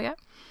 We don't know yet.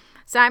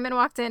 Simon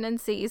walks in and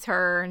sees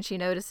her, and she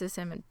notices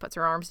him and puts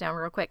her arms down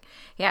real quick.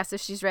 He asks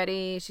if she's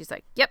ready. She's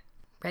like, yep,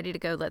 ready to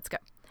go. Let's go.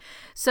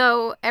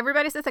 So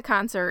everybody's at the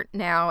concert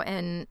now,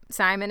 and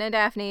Simon and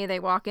Daphne, they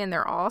walk in.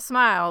 They're all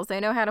smiles. They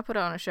know how to put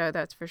on a show,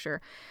 that's for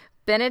sure.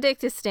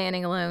 Benedict is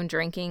standing alone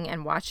drinking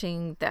and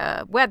watching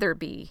the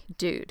Weatherby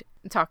dude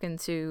talking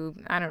to,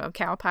 I don't know,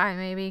 Cow Pie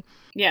maybe?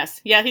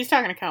 Yes. Yeah, he's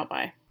talking to Cow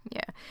Pie.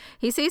 Yeah.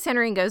 He sees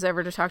Henry and goes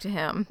over to talk to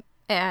him,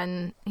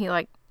 and he,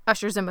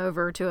 ushers him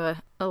over to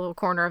a little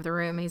corner of the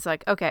room. He's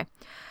like, okay,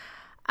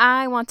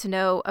 I want to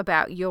know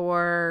about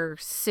your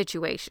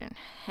situation.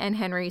 And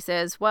Henry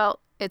says,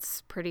 well,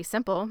 it's pretty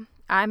simple.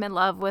 I'm in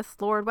love with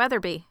Lord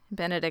Weatherby.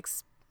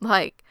 Benedict's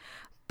like,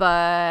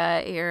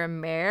 but you're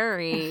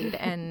married.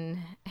 And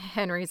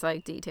Henry's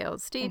like,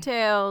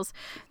 details.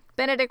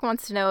 Benedict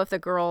wants to know if the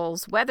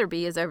girls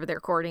Weatherby is over there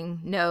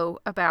courting know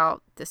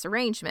about this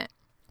arrangement.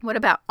 What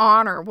about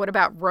honor? What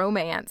about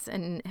romance?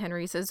 And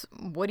Henry says,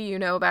 what do you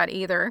know about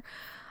either?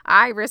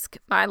 I risk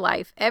my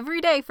life every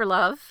day for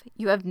love.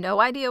 You have no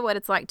idea what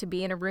it's like to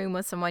be in a room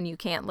with someone you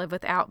can't live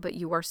without, but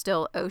you are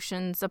still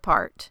oceans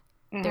apart.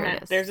 There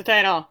it is. There's the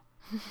title.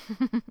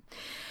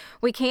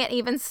 We can't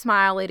even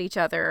smile at each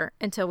other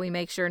until we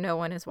make sure no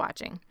one is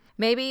watching.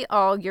 Maybe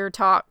all your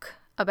talk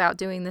about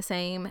doing the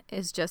same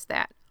is just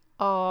that.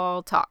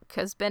 All talk,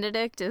 because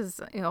Benedict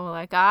is,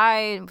 like,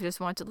 I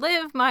just want to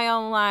live my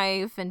own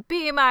life and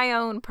be my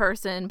own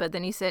person, but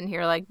then he's sitting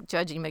here like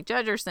Judgy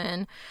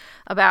McJudgerson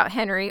about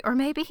Henry, or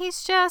maybe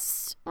he's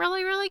just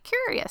really, really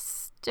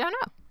curious. Don't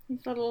know.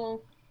 He's a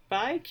little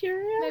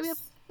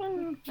bi-curious?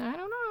 Maybe, I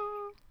don't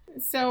know.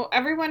 So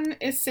everyone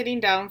is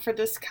sitting down for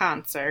this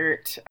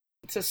concert.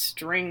 It's a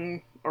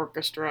string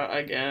orchestra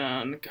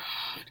again.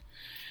 God.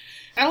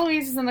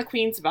 Eloise is in the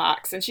Queen's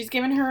box, and she's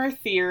given her a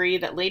theory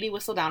that Lady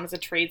Whistledown is a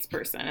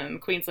tradesperson. And the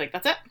Queen's like,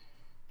 that's it?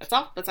 That's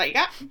all? That's all you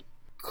got?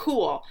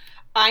 Cool.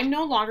 I'm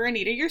no longer in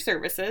need of your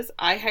services.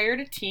 I hired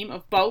a team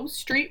of Bow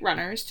Street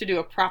runners to do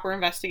a proper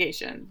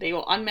investigation. They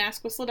will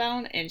unmask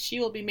Whistledown, and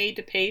she will be made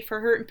to pay for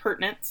her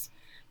impertinence.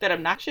 That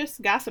obnoxious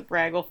gossip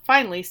rag will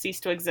finally cease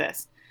to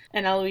exist.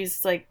 And Eloise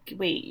is like,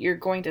 wait, you're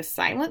going to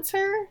silence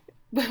her?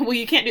 Well,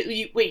 you can't do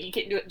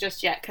it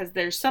just yet, because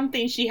there's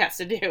something she has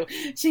to do.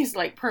 She's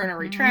like, permanent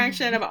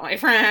retraction about my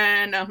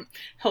friend.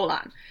 Hold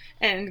on.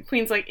 And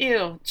Queen's like,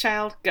 ew,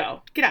 child,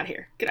 go. Get out of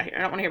here. I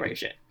don't want to hear about your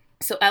shit.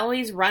 So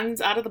Eloise runs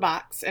out of the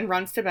box and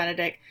runs to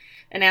Benedict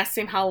and asks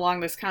him how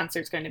long this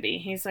concert's going to be.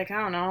 He's like, I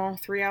don't know,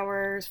 3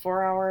 hours,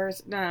 4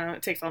 hours. No,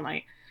 it takes all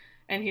night.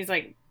 And he's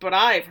like, but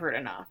I've heard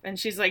enough. And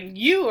she's like,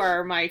 you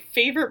are my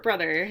favorite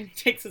brother. He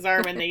takes his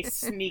arm and they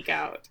sneak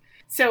out.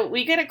 So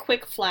we get a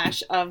quick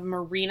flash of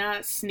Marina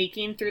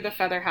sneaking through the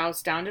Feather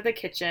House down to the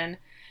kitchen,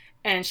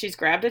 and she's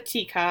grabbed a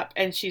teacup,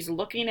 and she's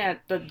looking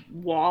at the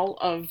wall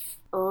of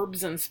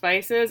herbs and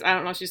spices. I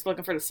don't know if she's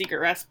looking for the secret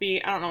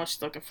recipe. I don't know what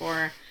she's looking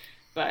for,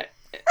 but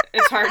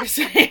it's hard to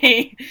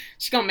say.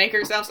 She's going to make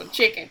herself some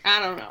chicken.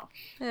 I don't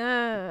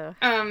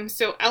know.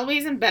 So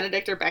Eloise and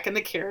Benedict are back in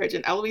the carriage,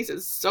 and Eloise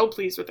is so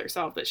pleased with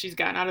herself that she's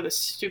gotten out of this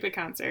stupid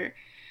concert.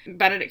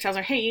 Benedict tells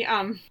her, hey,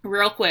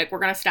 real quick, we're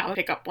going to stop and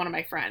pick up one of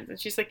my friends. And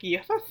she's like, you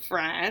have a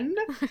friend?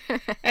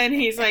 And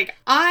he's like,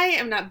 I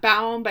am not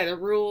bound by the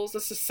rules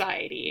of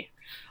society.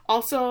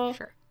 Also,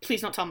 sure.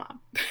 Please don't tell Mom.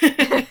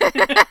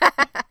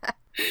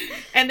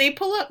 And they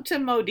pull up to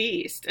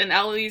Modiste, and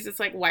Eloise is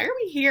like, why are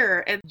we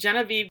here? And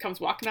Genevieve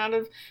comes walking out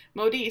of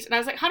Modiste. And I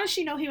was like, how does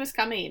she know he was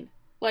coming?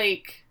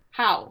 Like,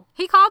 how?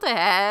 He called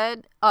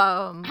ahead.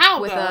 How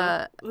with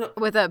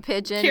a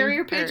pigeon?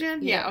 Carrier pigeon?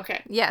 Yeah,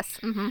 okay. Yes.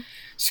 Mm-hmm.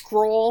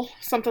 Scroll,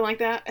 something like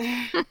that.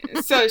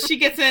 So she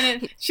gets in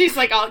and she's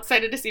like all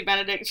excited to see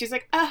Benedict. She's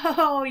like,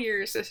 oh,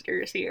 your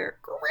sister's here.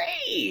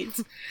 Great.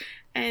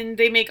 And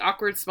they make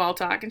awkward small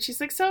talk. And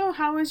she's like, so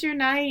how was your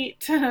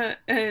night? To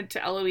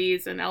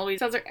Eloise. And Eloise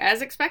tells her,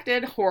 as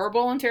expected,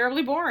 horrible and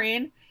terribly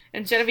boring.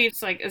 And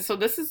Genevieve's like, so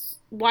this is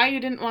why you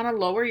didn't want to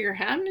lower your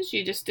hems?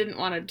 You just didn't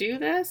want to do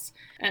this?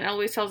 And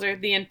Eloise tells her,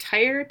 the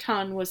entire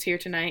ton was here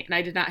tonight, and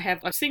I did not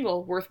have a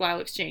single worthwhile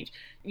exchange.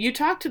 You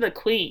talked to the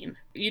Queen.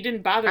 You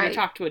didn't bother to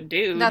talk to a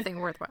dude. Nothing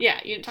worthwhile. Yeah,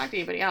 you didn't talk to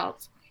anybody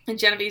else. And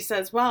Genevieve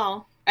says,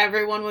 well,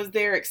 everyone was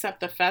there except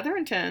the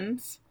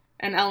Featheringtons.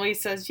 And Eloise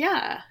says,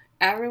 yeah,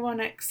 everyone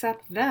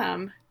except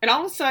them. And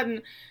all of a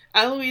sudden,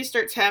 Eloise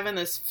starts having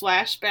this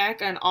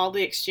flashback on all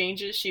the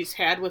exchanges she's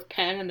had with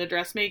Penn and the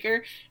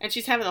dressmaker, and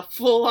she's having a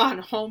full-on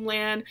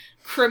Homeland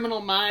Criminal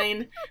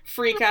Mind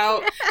freak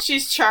out.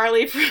 She's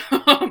Charlie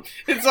from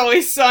It's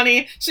Always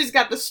Sunny. She's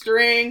got the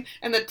string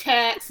and the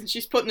tats, and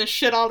she's putting the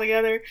shit all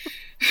together.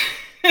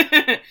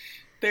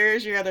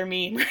 There's your other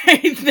meme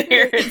right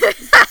there.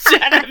 It's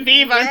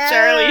Genevieve on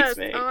Charlie's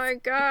face. Oh my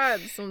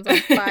God, someone's on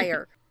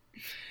fire.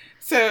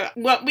 So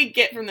what we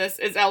get from this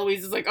is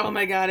Eloise is like, oh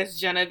my God, it's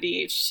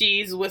Genevieve.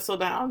 She's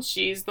Whistledown.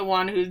 She's the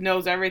one who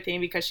knows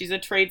everything because she's a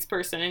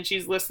tradesperson and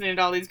she's listening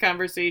to all these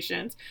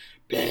conversations.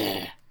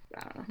 Bleh.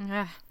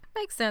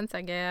 Makes sense,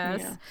 I guess.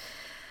 Yeah.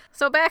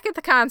 So back at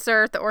the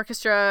concert, the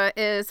orchestra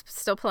is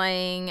still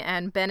playing,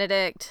 and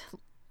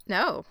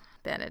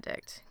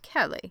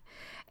Kelly.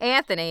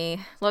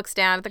 Anthony looks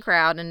down at the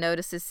crowd and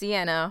notices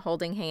Sienna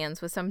holding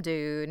hands with some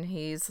dude, and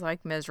he's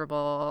like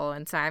miserable,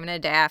 and Simon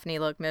and Daphne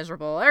look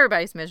miserable.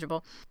 Everybody's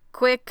miserable.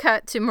 Quick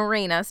cut to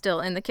Marina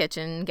still in the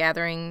kitchen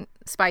gathering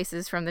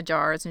spices from the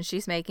jars, and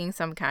she's making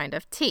some kind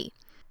of tea.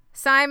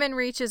 Simon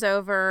reaches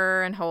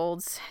over and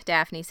holds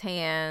Daphne's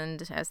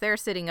hand as they're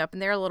sitting up in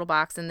their little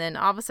box, and then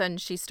all of a sudden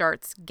she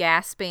starts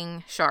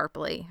gasping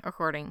sharply,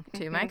 according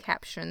to my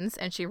captions,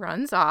 and she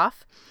runs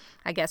off.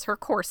 I guess her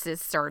courses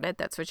started.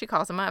 That's what she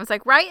calls them. I was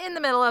like, right in the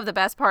middle of the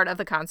best part of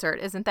the concert.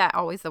 Isn't that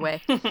always the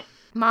way?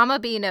 Mama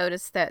B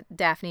noticed that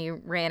Daphne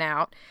ran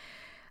out.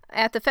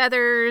 At the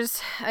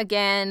Feathers,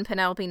 again,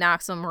 Penelope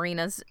knocks on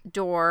Marina's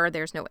door.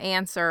 There's no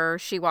answer.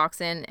 She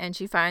walks in and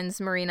she finds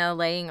Marina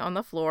laying on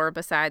the floor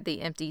beside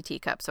the empty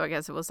teacup. So I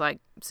guess it was like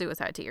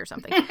suicide tea or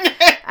something.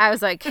 I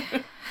was like,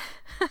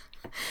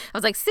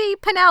 see,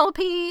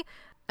 Penelope.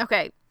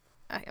 Okay.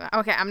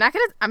 I'm not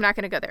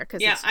gonna go there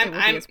because it would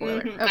be a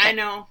spoiler. Mm-hmm, okay. I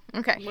know.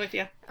 Okay. I'm with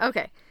you.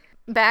 Okay.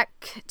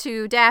 Back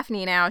to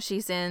Daphne now.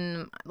 She's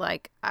in,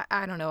 like,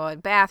 I don't know, a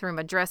bathroom,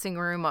 a dressing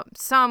room,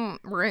 some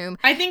room.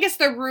 I think it's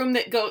the room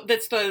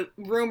that's the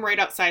room right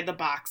outside the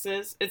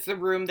boxes. It's the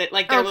room that,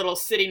 like, their little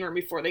sitting room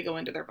before they go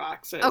into their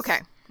boxes.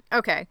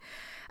 Okay.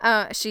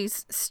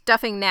 She's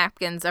stuffing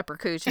napkins up her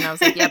cooch, and I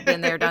was like, yep,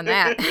 been there, done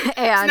that.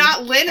 And, it's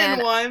not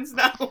linen ones.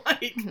 Not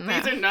like,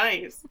 these are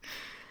nice.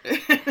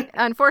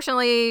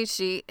 Unfortunately,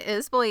 she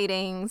is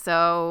bleeding,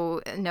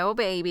 so no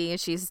baby.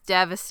 She's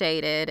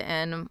devastated,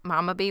 and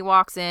Mama B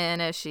walks in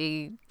as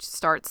she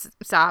starts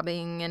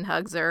sobbing and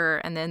hugs her,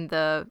 and then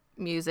the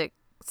music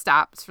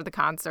stops for the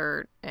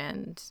concert,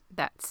 and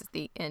that's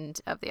the end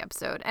of the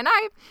episode. And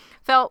I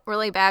felt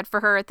really bad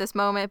for her at this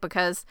moment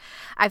because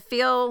I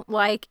feel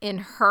like in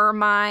her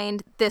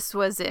mind, this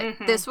was it.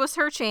 Mm-hmm. This was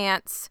her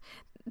chance.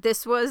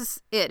 This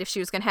was it. If she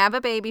was going to have a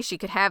baby, she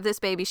could have this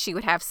baby. She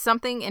would have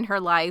something in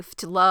her life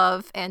to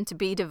love and to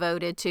be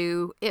devoted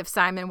to if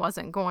Simon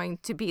wasn't going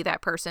to be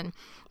that person.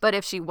 But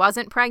if she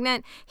wasn't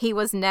pregnant, he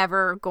was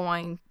never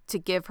going to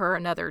give her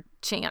another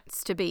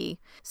chance to be.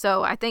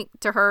 So I think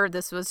to her,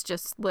 this was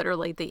just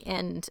literally the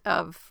end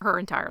of her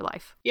entire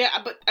life. Yeah,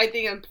 but I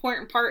think an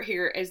important part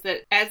here is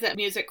that as that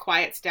music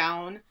quiets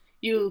down,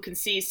 you can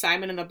see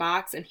Simon in the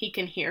box and he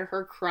can hear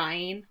her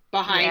crying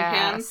behind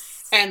him.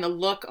 And the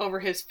look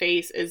over his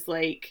face is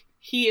like,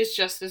 he is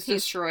just as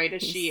destroyed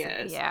as she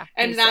is. Yeah.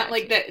 And not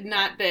like that,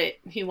 not that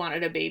he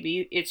wanted a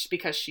baby. It's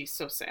because she's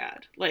so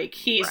sad. Like,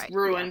 he's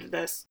ruined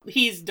this.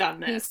 He's done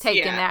this. He's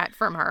taken that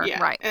from her.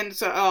 Yeah. Right. And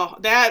so,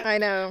 that. I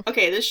know.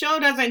 Okay, the show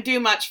doesn't do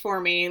much for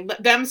me.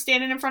 Them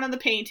standing in front of the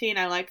painting,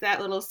 I like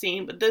that little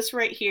scene. But this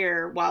right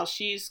here, while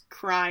she's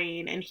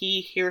crying and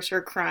he hears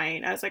her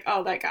crying, I was like,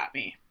 oh, that got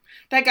me.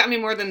 That got me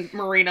more than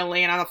Marina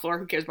laying on the floor.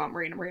 Who cares about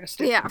Marina? Marina's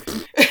stupid.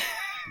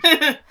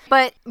 Yeah.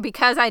 But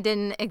because I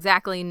didn't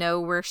exactly know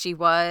where she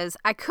was,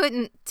 I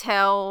couldn't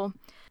tell.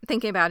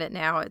 Thinking about it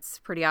now, it's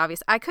pretty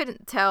obvious. I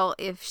couldn't tell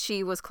if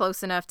she was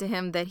close enough to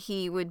him that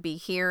he would be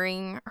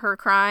hearing her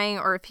crying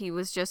or if he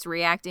was just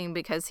reacting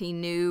because he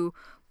knew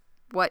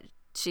what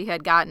she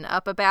had gotten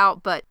up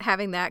about. But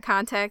having that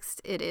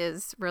context, it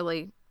is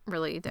really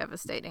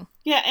devastating.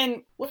 Yeah,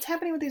 and what's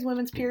happening with these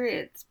women's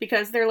periods?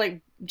 Because they're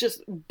like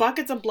just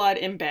buckets of blood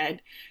in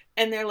bed,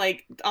 and they're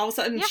like all of a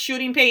sudden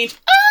shooting pains.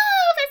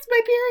 Oh, that's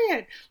my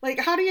period. Like,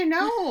 how do you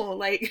know?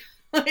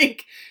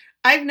 like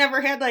I've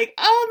never had like,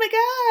 oh my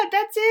god,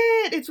 that's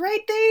it. It's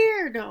right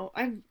there. No,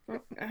 I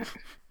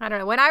don't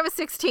know. When I was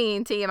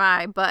 16,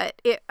 TMI,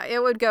 but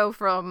it would go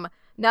from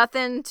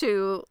nothing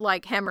to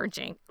like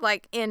hemorrhaging,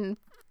 like in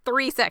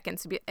 3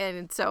 seconds.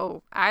 And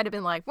so I'd have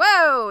been like,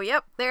 whoa,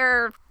 yep,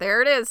 there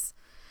it is.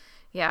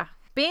 Yeah.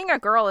 Being a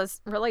girl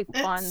is really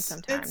fun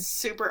sometimes. It's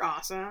super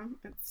awesome.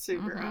 It's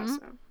super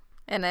awesome.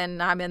 And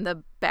then I'm in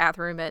the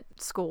bathroom at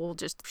school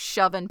just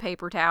shoving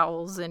paper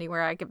towels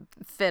anywhere I could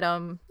fit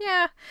them.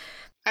 Yeah.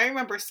 I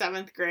remember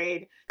 7th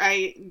grade,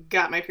 I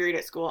got my period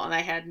at school and I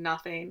had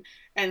nothing.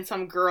 And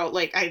some girl,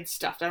 like, I had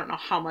stuffed, I don't know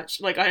how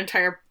much, like an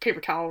entire paper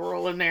towel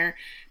roll in there.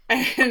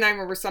 And I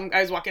remember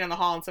I was walking down the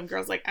hall and some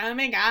girl's like, oh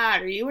my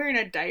god, are you wearing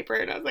a diaper?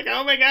 And I was like,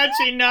 oh my god,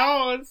 she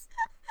knows.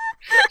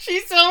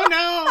 She so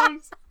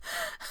knows.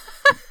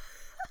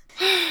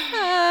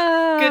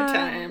 Good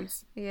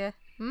times. Yeah.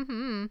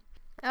 Mm-hmm.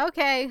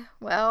 Okay,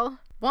 well,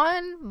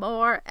 one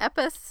more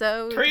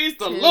episode. Praise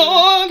the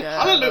Lord. Go.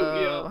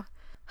 Hallelujah.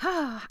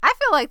 I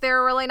feel like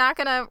they're really not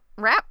going to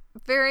wrap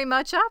very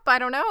much up. I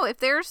don't know. If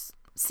there's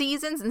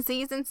seasons and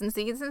seasons and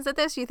seasons of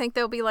this, you think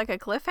there'll be like a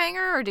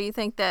cliffhanger, or do you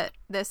think that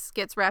this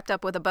gets wrapped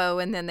up with a bow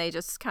and then they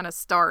just kind of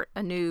start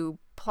a new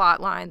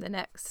plot line the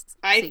next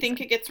I think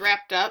it gets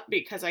wrapped up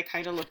because I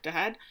kind of looked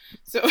ahead.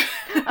 So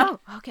oh,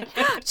 okay.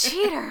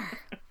 Cheater.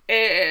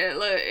 I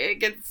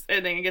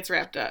think it gets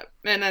wrapped up.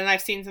 And then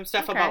I've seen some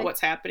stuff about what's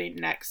happening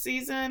next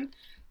season.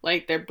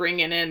 Like, they're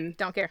bringing in...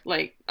 Don't care.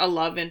 Like, a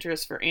love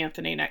interest for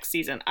Anthony next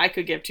season. I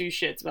could give 2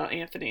 shits about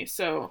Anthony,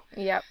 so...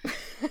 Yep.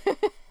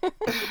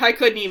 I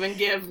couldn't even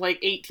give, like,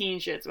 18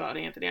 shits about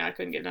Anthony. I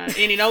couldn't give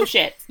any no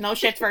shits. No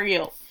shits for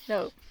you.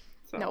 Nope.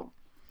 So. Nope.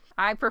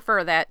 I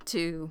prefer that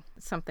to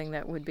something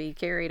that would be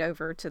carried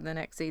over to the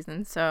next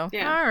season, so...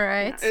 Yeah. All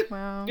right.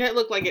 Yeah, it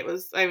looked like it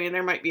was... I mean,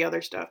 there might be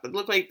other stuff. It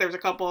looked like there's a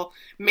couple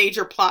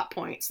major plot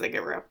points that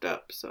get wrapped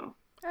up, so...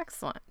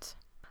 Excellent.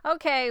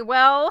 Okay,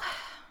 well...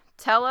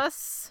 Tell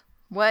us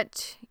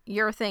what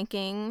you're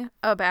thinking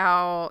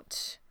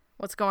about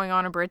what's going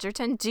on in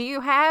Bridgerton. Do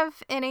you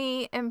have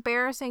any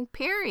embarrassing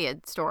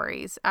period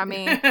stories? I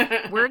mean,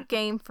 we're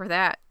game for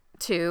that,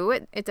 too.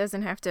 It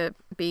doesn't have to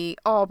be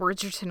all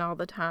Bridgerton all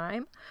the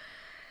time.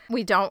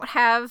 We don't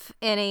have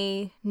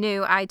any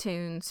new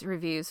iTunes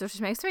reviews,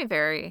 which makes me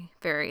very,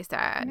 very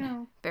sad.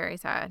 No. Very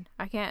sad.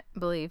 I can't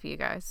believe you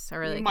guys. I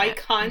really Mike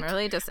can't. Hunt. I'm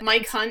really just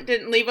Mike Hunt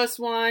didn't leave us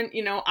one.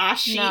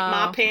 Ashit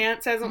Ma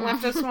Pants hasn't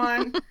left us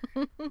one.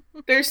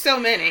 There's so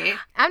many.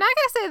 I'm not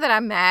going to say that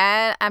I'm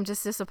mad. I'm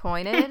just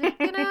disappointed,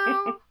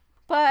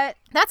 But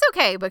that's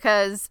okay,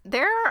 because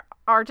there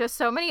are just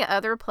so many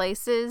other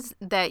places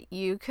that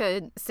you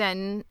could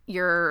send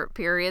your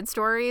period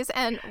stories.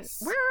 And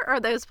where are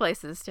those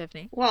places,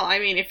 Tiffany? Well, I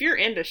mean, if you're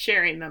into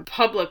sharing them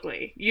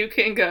publicly, you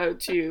can go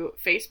to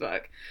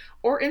Facebook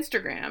or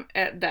Instagram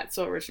at That's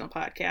So Original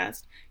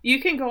Podcast. You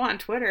can go on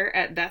Twitter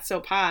at That's So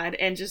Pod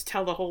and just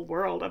tell the whole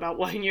world about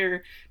when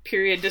your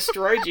period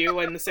destroyed you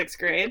in the 6th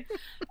grade.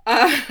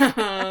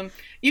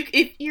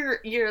 If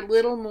you're a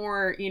little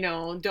more,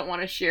 don't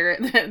want to share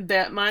it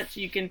that much,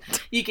 you can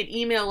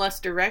email us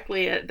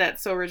directly at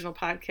That's So Original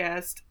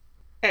Podcast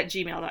at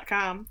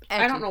gmail.com.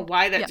 I don't know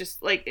why that just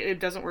it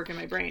doesn't work in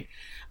my brain.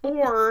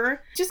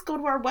 Or just go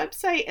to our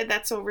website at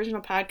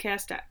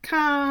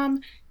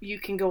that'soriginalpodcast.com. You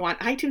can go on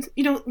iTunes.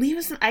 Leave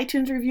us an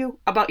iTunes review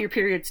about your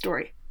period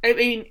story. I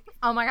mean,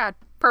 oh my God,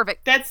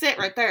 perfect. That's it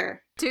right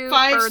there. 2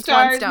 5 birds,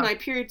 stars. 1 stone. My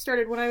period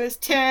started when I was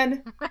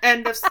 10.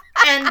 End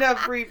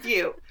of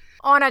review.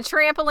 On a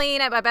trampoline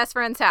at my best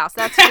friend's house.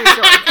 That's true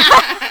story.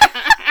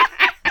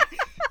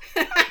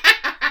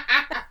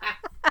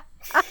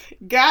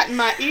 Got in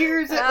my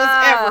ears. It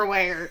was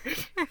everywhere.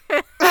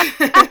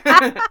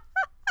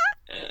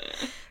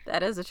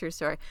 That is a true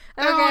story.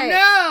 Okay.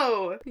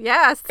 Oh, no.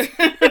 Yes.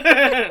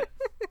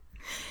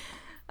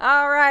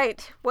 All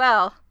right.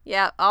 Well,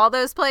 yeah, all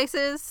those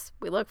places.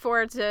 We look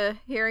forward to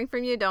hearing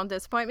from you. Don't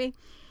disappoint me.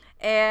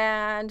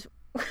 And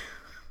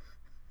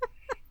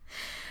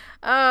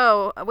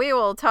we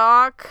will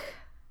talk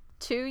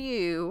to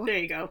you. There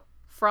you go.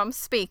 From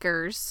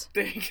speakers.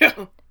 There you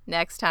go.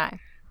 Next time.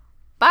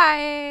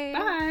 Bye.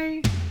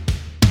 Bye.